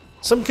time.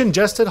 Some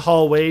congested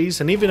hallways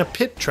and even a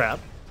pit trap,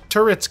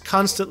 turrets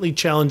constantly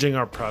challenging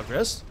our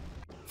progress.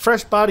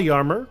 Fresh body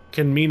armor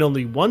can mean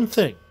only one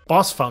thing: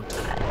 boss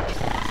fountain.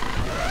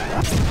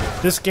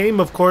 This game,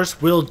 of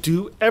course, will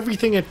do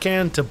everything it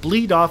can to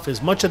bleed off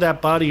as much of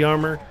that body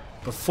armor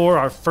before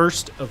our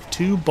first of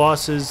two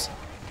bosses,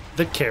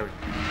 the carrier.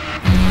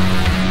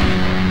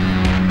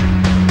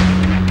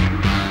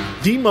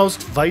 The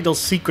most vital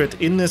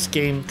secret in this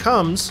game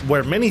comes,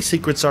 where many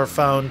secrets are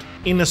found,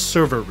 in a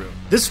server room.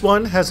 This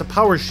one has a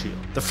power shield,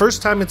 the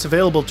first time it's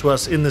available to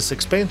us in this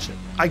expansion.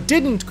 I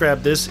didn't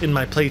grab this in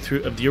my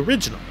playthrough of the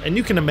original, and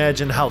you can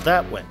imagine how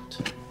that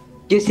went.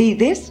 You see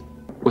this?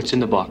 What's in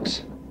the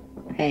box?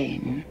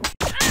 Pain.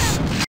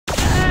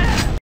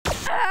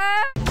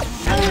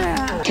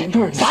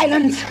 Timber,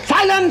 silence!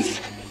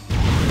 Silence!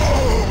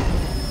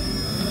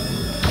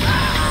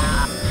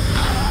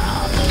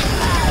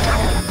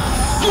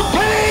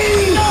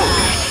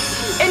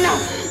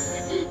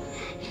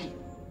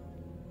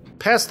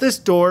 Past this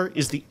door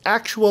is the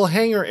actual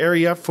hangar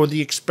area for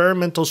the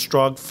experimental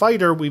Strogg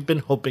fighter we've been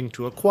hoping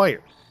to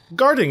acquire.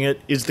 Guarding it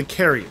is the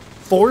carrier,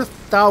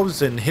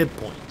 4,000 hit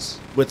points,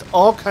 with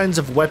all kinds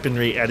of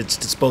weaponry at its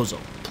disposal,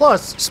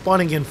 plus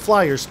spawning in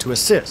flyers to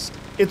assist.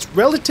 It's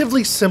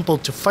relatively simple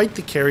to fight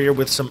the carrier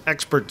with some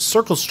expert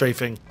circle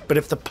strafing, but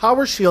if the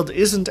power shield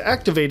isn't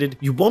activated,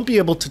 you won't be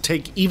able to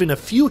take even a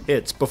few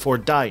hits before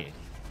dying.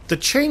 The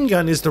chain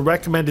gun is the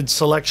recommended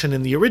selection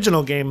in the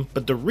original game,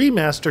 but the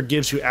remaster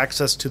gives you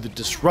access to the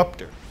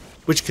disruptor,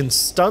 which can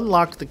stun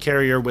lock the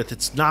carrier with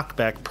its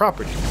knockback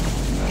property.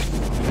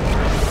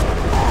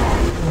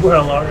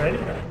 Well, alrighty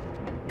then.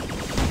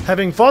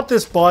 Having fought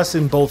this boss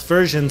in both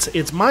versions,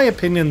 it's my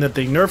opinion that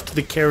they nerfed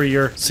the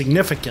carrier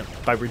significantly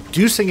by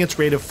reducing its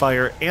rate of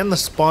fire and the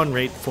spawn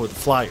rate for the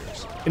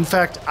flyers. In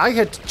fact, I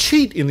had to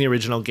cheat in the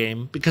original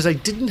game because I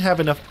didn't have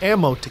enough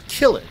ammo to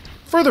kill it.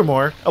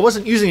 Furthermore, I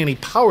wasn't using any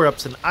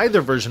power-ups in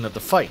either version of the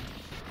fight.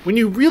 When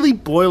you really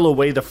boil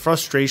away the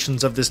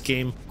frustrations of this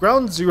game,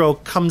 Ground Zero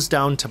comes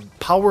down to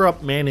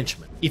power-up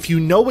management. If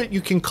you know what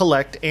you can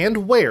collect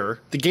and where,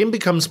 the game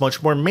becomes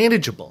much more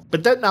manageable,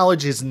 but that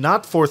knowledge is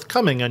not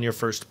forthcoming on your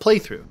first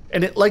playthrough,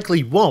 and it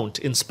likely won't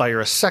inspire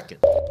a second.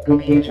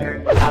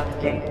 Computer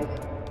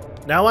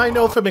updated. Now I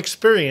know from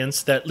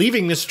experience that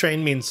leaving this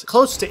train means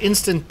close to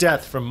instant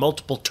death from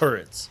multiple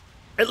turrets.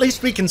 At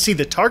least we can see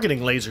the targeting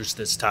lasers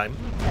this time.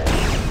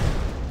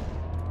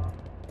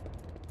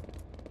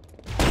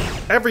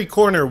 Every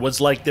corner was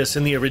like this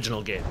in the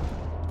original game.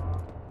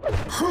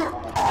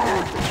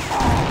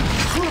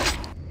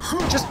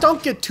 Just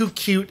don't get too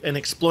cute and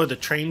explore the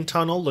train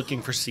tunnel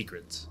looking for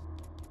secrets.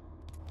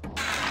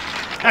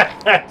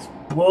 That's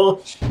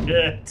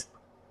bullshit.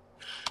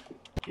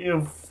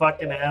 You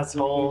fucking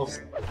assholes.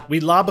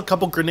 We lob a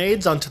couple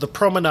grenades onto the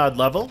promenade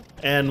level,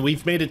 and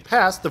we've made it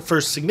past the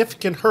first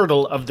significant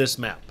hurdle of this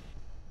map.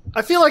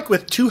 I feel like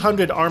with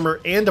 200 armor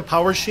and a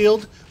power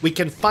shield, we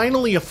can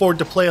finally afford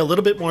to play a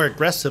little bit more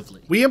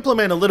aggressively. We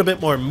implement a little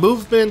bit more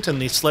movement in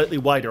these slightly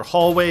wider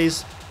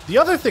hallways. The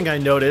other thing I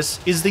notice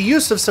is the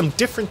use of some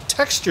different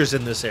textures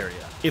in this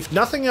area. If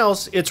nothing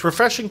else, it's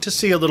refreshing to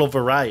see a little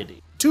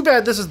variety. Too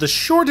bad this is the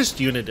shortest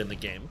unit in the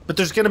game, but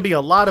there's going to be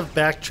a lot of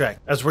backtrack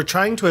as we're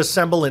trying to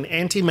assemble an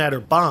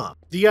antimatter bomb.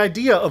 The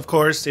idea, of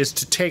course, is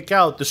to take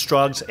out the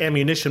Strogg's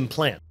ammunition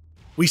plant.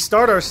 We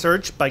start our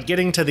search by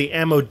getting to the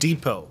ammo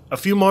depot. A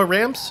few more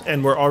ramps,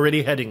 and we're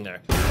already heading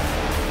there.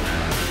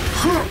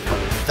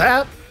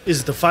 That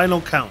is the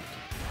final count.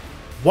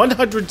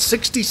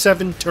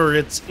 167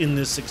 turrets in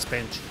this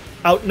expansion.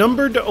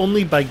 Outnumbered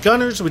only by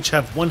gunners, which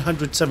have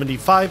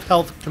 175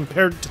 health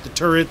compared to the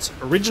turret's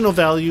original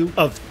value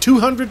of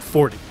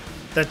 240.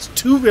 That's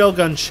 2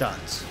 railgun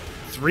shots,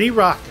 3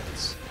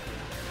 rockets.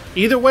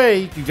 Either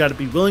way, you gotta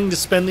be willing to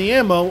spend the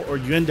ammo or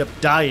you end up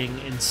dying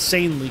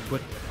insanely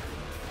quickly.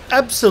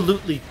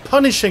 Absolutely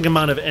punishing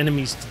amount of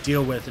enemies to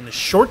deal with in a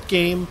short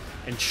game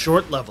and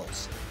short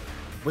levels.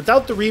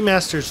 Without the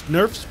remaster's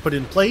nerfs put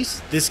in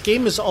place, this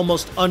game is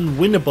almost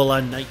unwinnable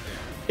on Nightmare.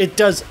 It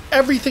does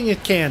everything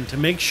it can to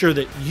make sure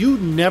that you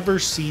never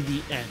see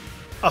the end.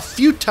 A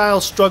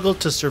futile struggle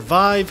to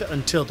survive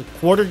until the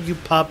quarter you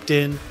popped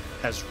in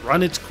has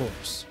run its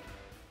course.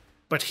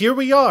 But here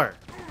we are,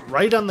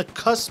 right on the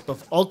cusp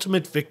of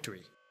ultimate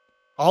victory.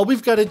 All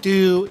we've got to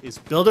do is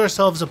build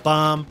ourselves a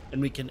bomb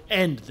and we can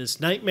end this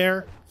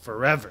nightmare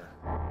forever.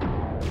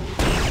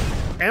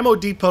 Ammo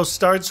Depot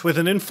starts with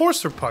an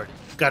enforcer party.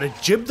 Gotta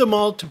jib them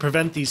all to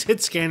prevent these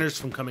hit scanners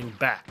from coming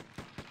back.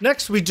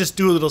 Next, we just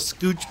do a little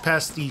scooch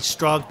past the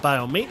Strog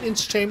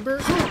biomaintenance chamber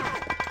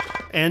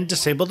and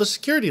disable the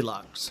security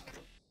locks.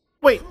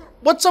 Wait,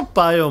 what's a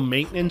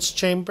biomaintenance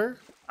chamber?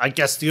 I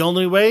guess the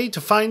only way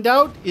to find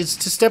out is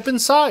to step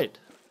inside.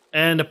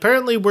 And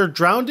apparently we're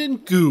drowned in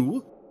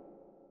goo.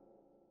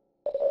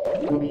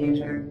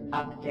 Computer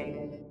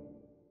updated.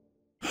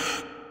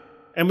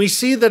 And we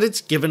see that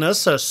it's given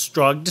us a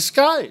Strog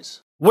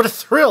disguise. What a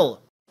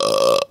thrill!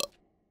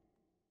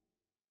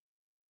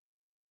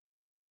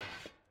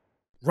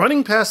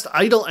 Running past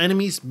idle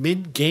enemies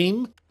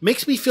mid-game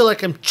makes me feel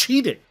like I'm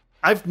cheating.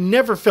 I've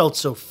never felt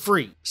so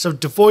free, so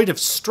devoid of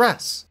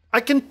stress.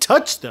 I can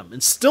touch them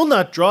and still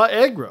not draw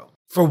aggro.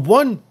 For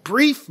one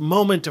brief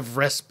moment of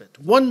respite,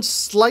 one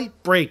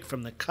slight break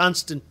from the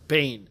constant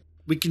pain,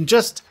 we can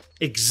just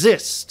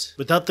exist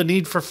without the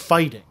need for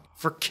fighting,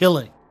 for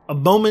killing. A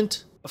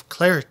moment of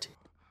clarity.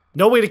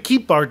 No way to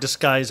keep our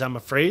disguise, I'm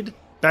afraid.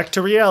 Back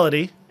to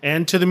reality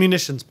and to the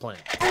munitions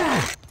plant.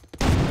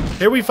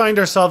 Here we find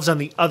ourselves on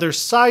the other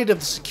side of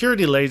the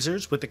security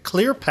lasers with a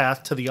clear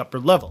path to the upper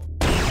level.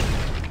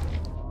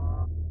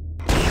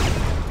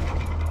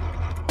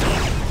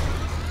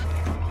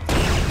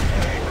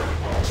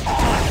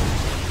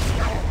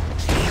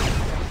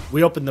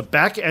 We open the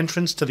back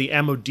entrance to the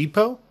ammo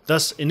depot,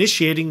 thus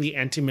initiating the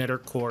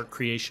antimatter core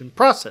creation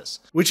process,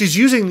 which is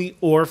using the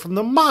ore from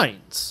the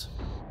mines.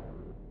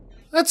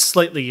 That's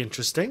slightly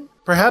interesting.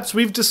 Perhaps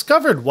we've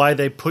discovered why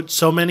they put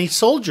so many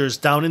soldiers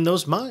down in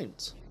those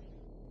mines.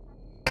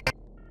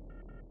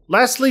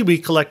 Lastly, we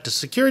collect a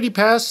security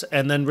pass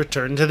and then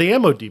return to the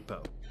ammo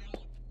depot.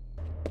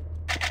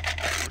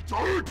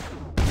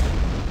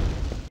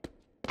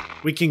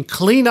 We can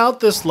clean out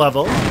this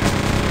level.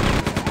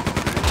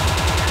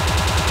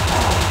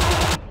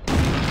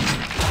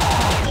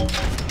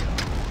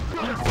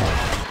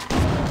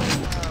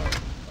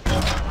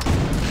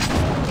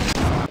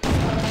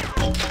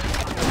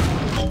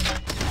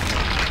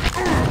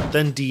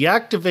 Then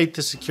deactivate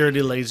the security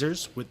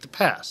lasers with the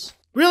pass.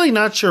 Really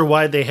not sure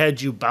why they had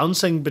you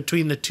bouncing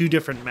between the two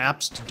different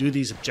maps to do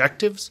these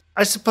objectives.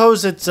 I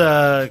suppose it's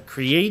a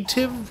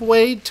creative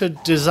way to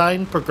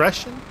design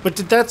progression, but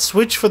did that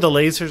switch for the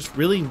lasers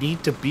really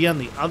need to be on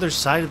the other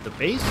side of the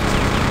base?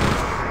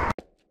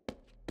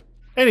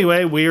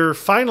 Anyway, we're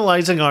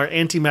finalizing our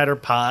antimatter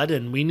pod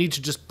and we need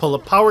to just pull a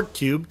power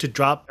cube to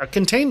drop a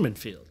containment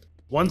field.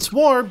 Once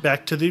more,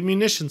 back to the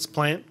munitions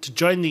plant to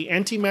join the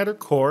antimatter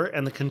core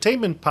and the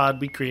containment pod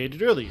we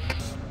created earlier.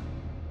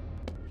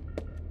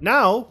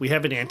 Now, we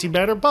have an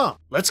antimatter bomb.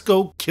 Let's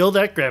go kill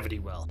that gravity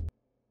well.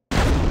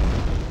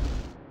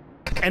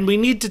 And we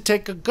need to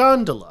take a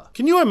gondola.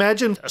 Can you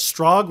imagine a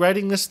Strog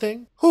riding this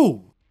thing?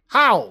 Who?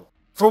 How?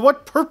 For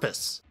what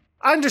purpose?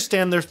 I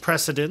understand there's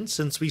precedent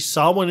since we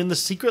saw one in the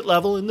secret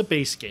level in the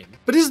base game.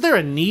 But is there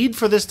a need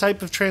for this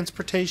type of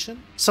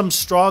transportation? Some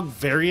Strog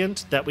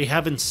variant that we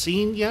haven't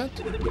seen yet?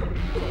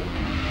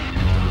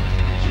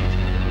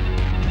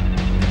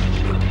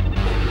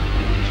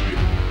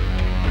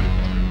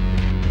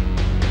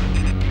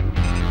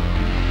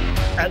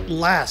 At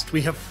last,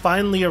 we have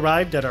finally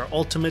arrived at our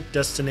ultimate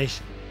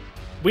destination.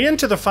 We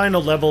enter the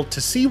final level to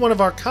see one of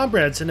our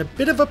comrades in a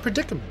bit of a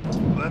predicament.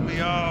 Let me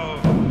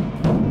out!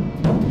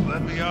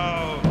 Let me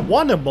out!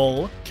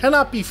 Wanamole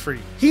cannot be free.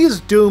 He is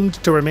doomed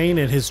to remain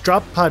in his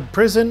drop pod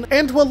prison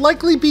and will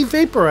likely be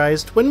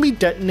vaporized when we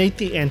detonate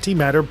the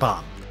antimatter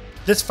bomb.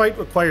 This fight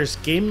requires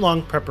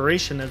game-long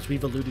preparation as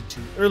we've alluded to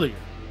earlier.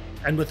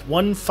 And with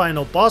one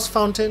final boss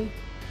fountain,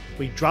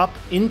 we drop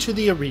into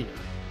the arena.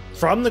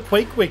 From the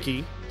Quake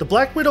Wiki, the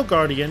Black Widow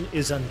Guardian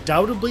is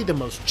undoubtedly the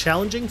most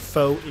challenging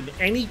foe in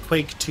any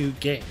Quake II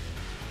game.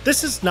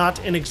 This is not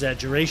an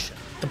exaggeration.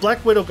 The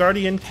Black Widow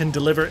Guardian can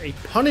deliver a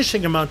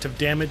punishing amount of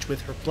damage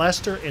with her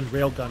blaster and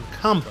railgun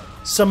combo.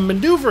 Some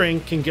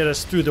maneuvering can get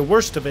us through the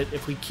worst of it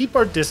if we keep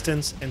our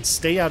distance and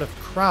stay out of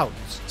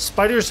crowds.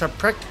 Spiders are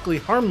practically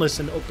harmless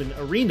in open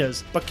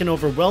arenas, but can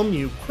overwhelm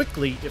you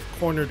quickly if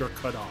cornered or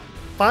cut off.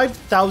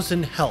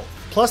 5,000 health,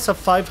 plus a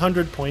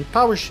 500-point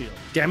power shield.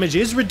 Damage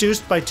is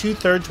reduced by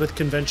 2/3 with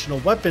conventional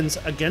weapons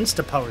against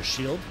a power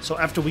shield, so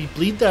after we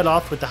bleed that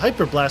off with the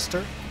Hyper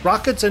Blaster,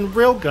 rockets and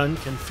railgun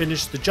can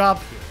finish the job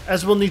here,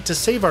 as we'll need to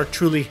save our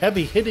truly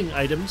heavy-hitting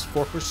items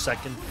for her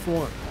second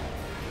form.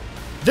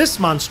 This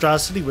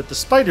monstrosity with the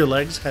spider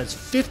legs has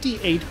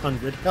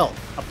 5,800 health,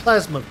 a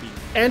plasma beam,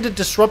 and a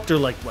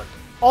disruptor-like weapon,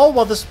 all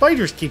while the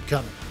spiders keep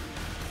coming.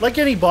 Like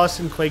any boss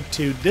in Quake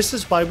II, this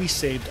is why we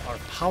saved our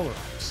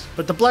power-ups.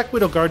 But the Black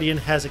Widow Guardian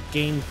has a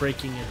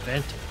game-breaking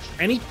advantage.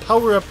 Any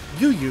power-up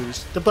you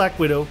use, the Black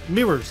Widow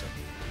mirrors it.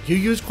 You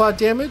use quad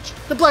damage,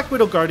 the Black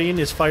Widow Guardian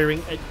is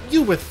firing at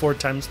you with 4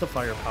 times the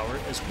firepower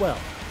as well.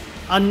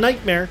 On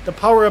Nightmare, the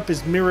power-up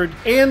is mirrored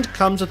and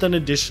comes with an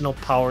additional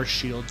power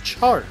shield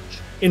charge.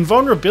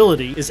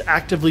 Invulnerability is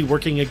actively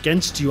working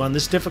against you on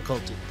this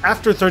difficulty.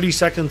 After 30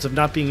 seconds of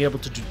not being able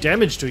to do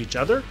damage to each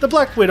other, the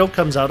Black Widow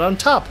comes out on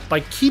top by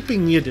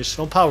keeping the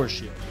additional power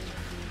shield.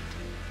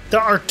 There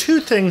are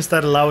 2 things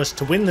that allow us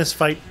to win this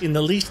fight in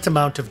the least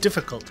amount of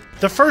difficulty.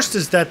 The first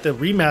is that the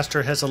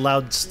remaster has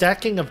allowed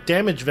stacking of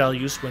damage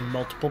values when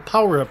multiple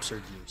power-ups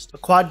are used. A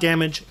quad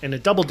damage and a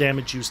double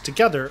damage used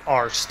together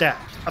are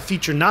stacked, a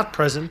feature not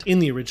present in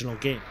the original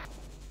game.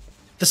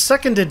 The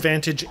second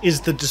advantage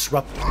is the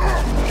disruptor.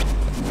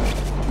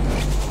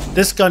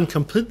 This gun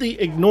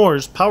completely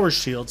ignores power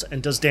shields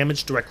and does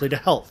damage directly to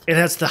health. It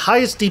has the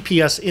highest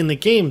DPS in the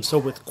game, so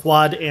with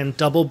quad and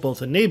double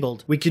both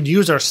enabled, we can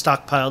use our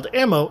stockpiled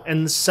ammo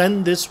and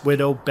send this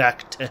Widow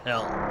back to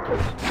hell.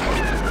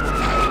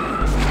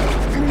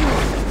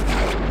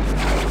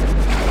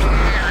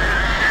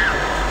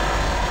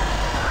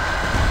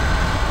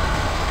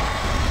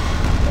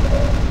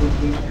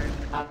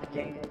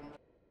 Updated.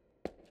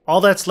 All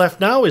that's left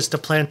now is to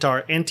plant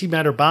our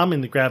antimatter bomb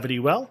in the gravity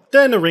well,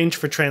 then arrange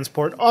for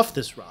transport off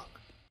this rock.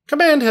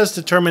 Command has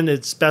determined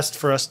it's best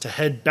for us to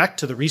head back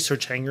to the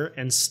research hangar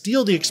and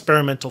steal the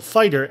experimental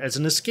fighter as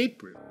an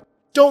escape route.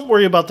 Don't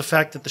worry about the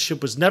fact that the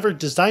ship was never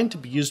designed to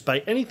be used by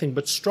anything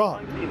but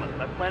Strogg.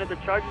 I've planted the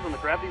charges on the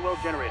gravity well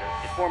generator.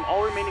 Inform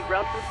all remaining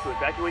ground troops to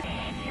evacuate.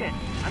 Shit,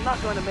 I'm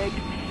not going to make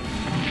it.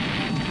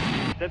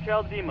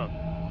 Stepchild Demos,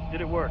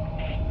 did it work?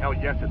 Hell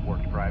yes, it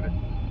worked, Private.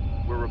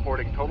 We're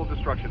reporting total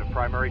destruction of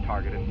primary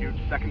target and huge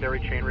secondary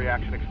chain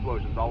reaction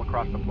explosions all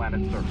across the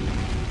planet's surface.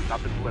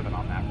 Nothing's living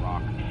on that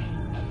rock.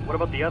 What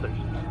about the others?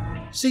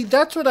 See,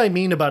 that's what I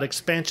mean about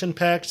expansion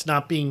packs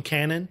not being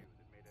canon.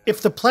 If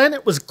the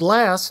planet was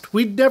glassed,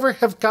 we'd never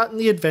have gotten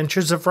the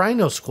adventures of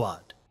Rhino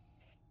Squad.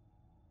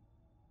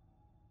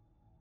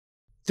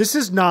 This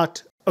is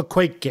not a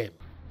Quake game.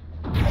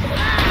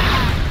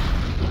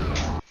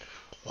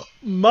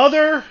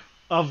 Mother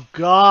of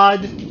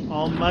God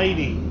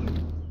Almighty.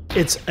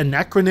 It's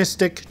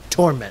Anachronistic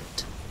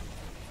Torment.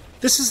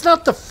 This is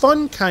not the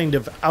fun kind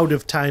of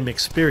out-of-time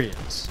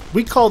experience.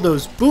 We call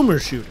those boomer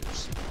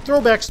shooters.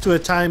 Throwbacks to a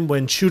time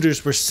when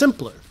shooters were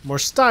simpler, more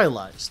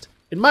stylized,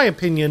 in my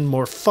opinion,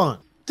 more fun.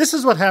 This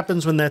is what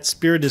happens when that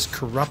spirit is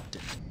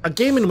corrupted. A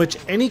game in which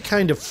any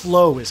kind of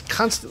flow is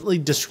constantly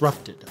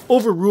disrupted,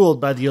 overruled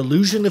by the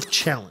illusion of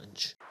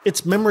challenge.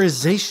 It's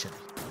memorization,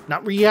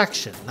 not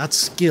reaction, not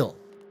skill.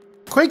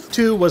 Quake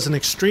II was an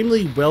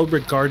extremely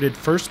well-regarded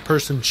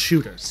first-person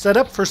shooter, set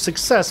up for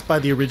success by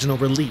the original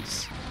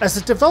release. As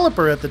a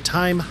developer at the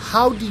time,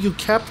 how do you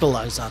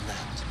capitalize on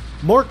that?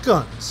 More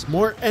guns,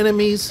 more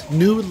enemies,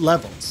 new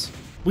levels.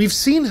 We've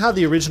seen how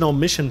the original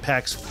mission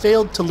packs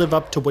failed to live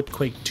up to what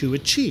Quake II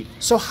achieved,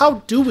 so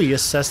how do we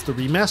assess the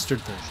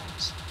remastered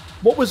versions?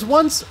 What was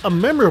once a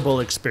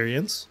memorable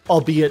experience,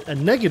 albeit a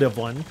negative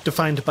one,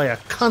 defined by a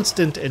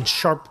constant and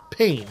sharp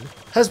pain,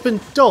 has been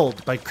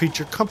dulled by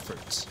creature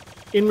comforts.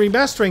 In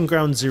remastering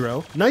Ground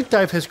Zero,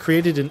 Nightdive has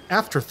created an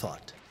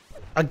afterthought.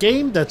 A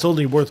game that's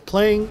only worth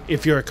playing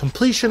if you're a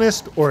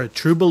completionist or a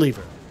true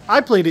believer.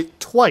 I played it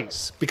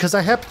twice because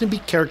I happen to be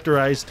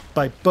characterized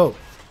by both.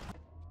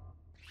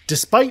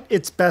 Despite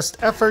its best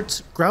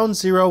efforts, Ground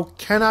Zero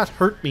cannot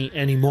hurt me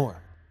anymore.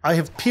 I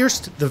have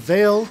pierced the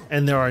veil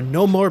and there are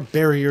no more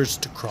barriers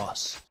to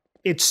cross.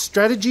 Its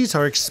strategies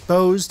are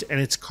exposed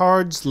and its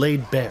cards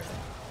laid bare.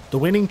 The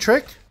winning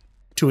trick?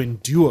 To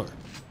endure.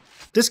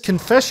 This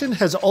confession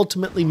has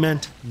ultimately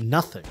meant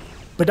nothing,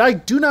 but I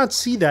do not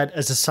see that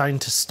as a sign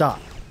to stop.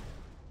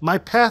 My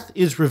path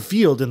is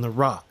revealed in the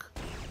rock,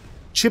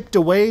 chipped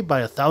away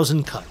by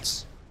 1,000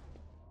 cuts.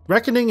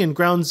 Reckoning and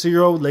Ground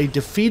Zero lay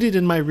defeated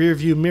in my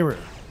rearview mirror.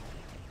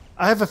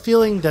 I have a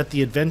feeling that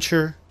the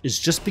adventure is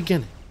just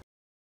beginning.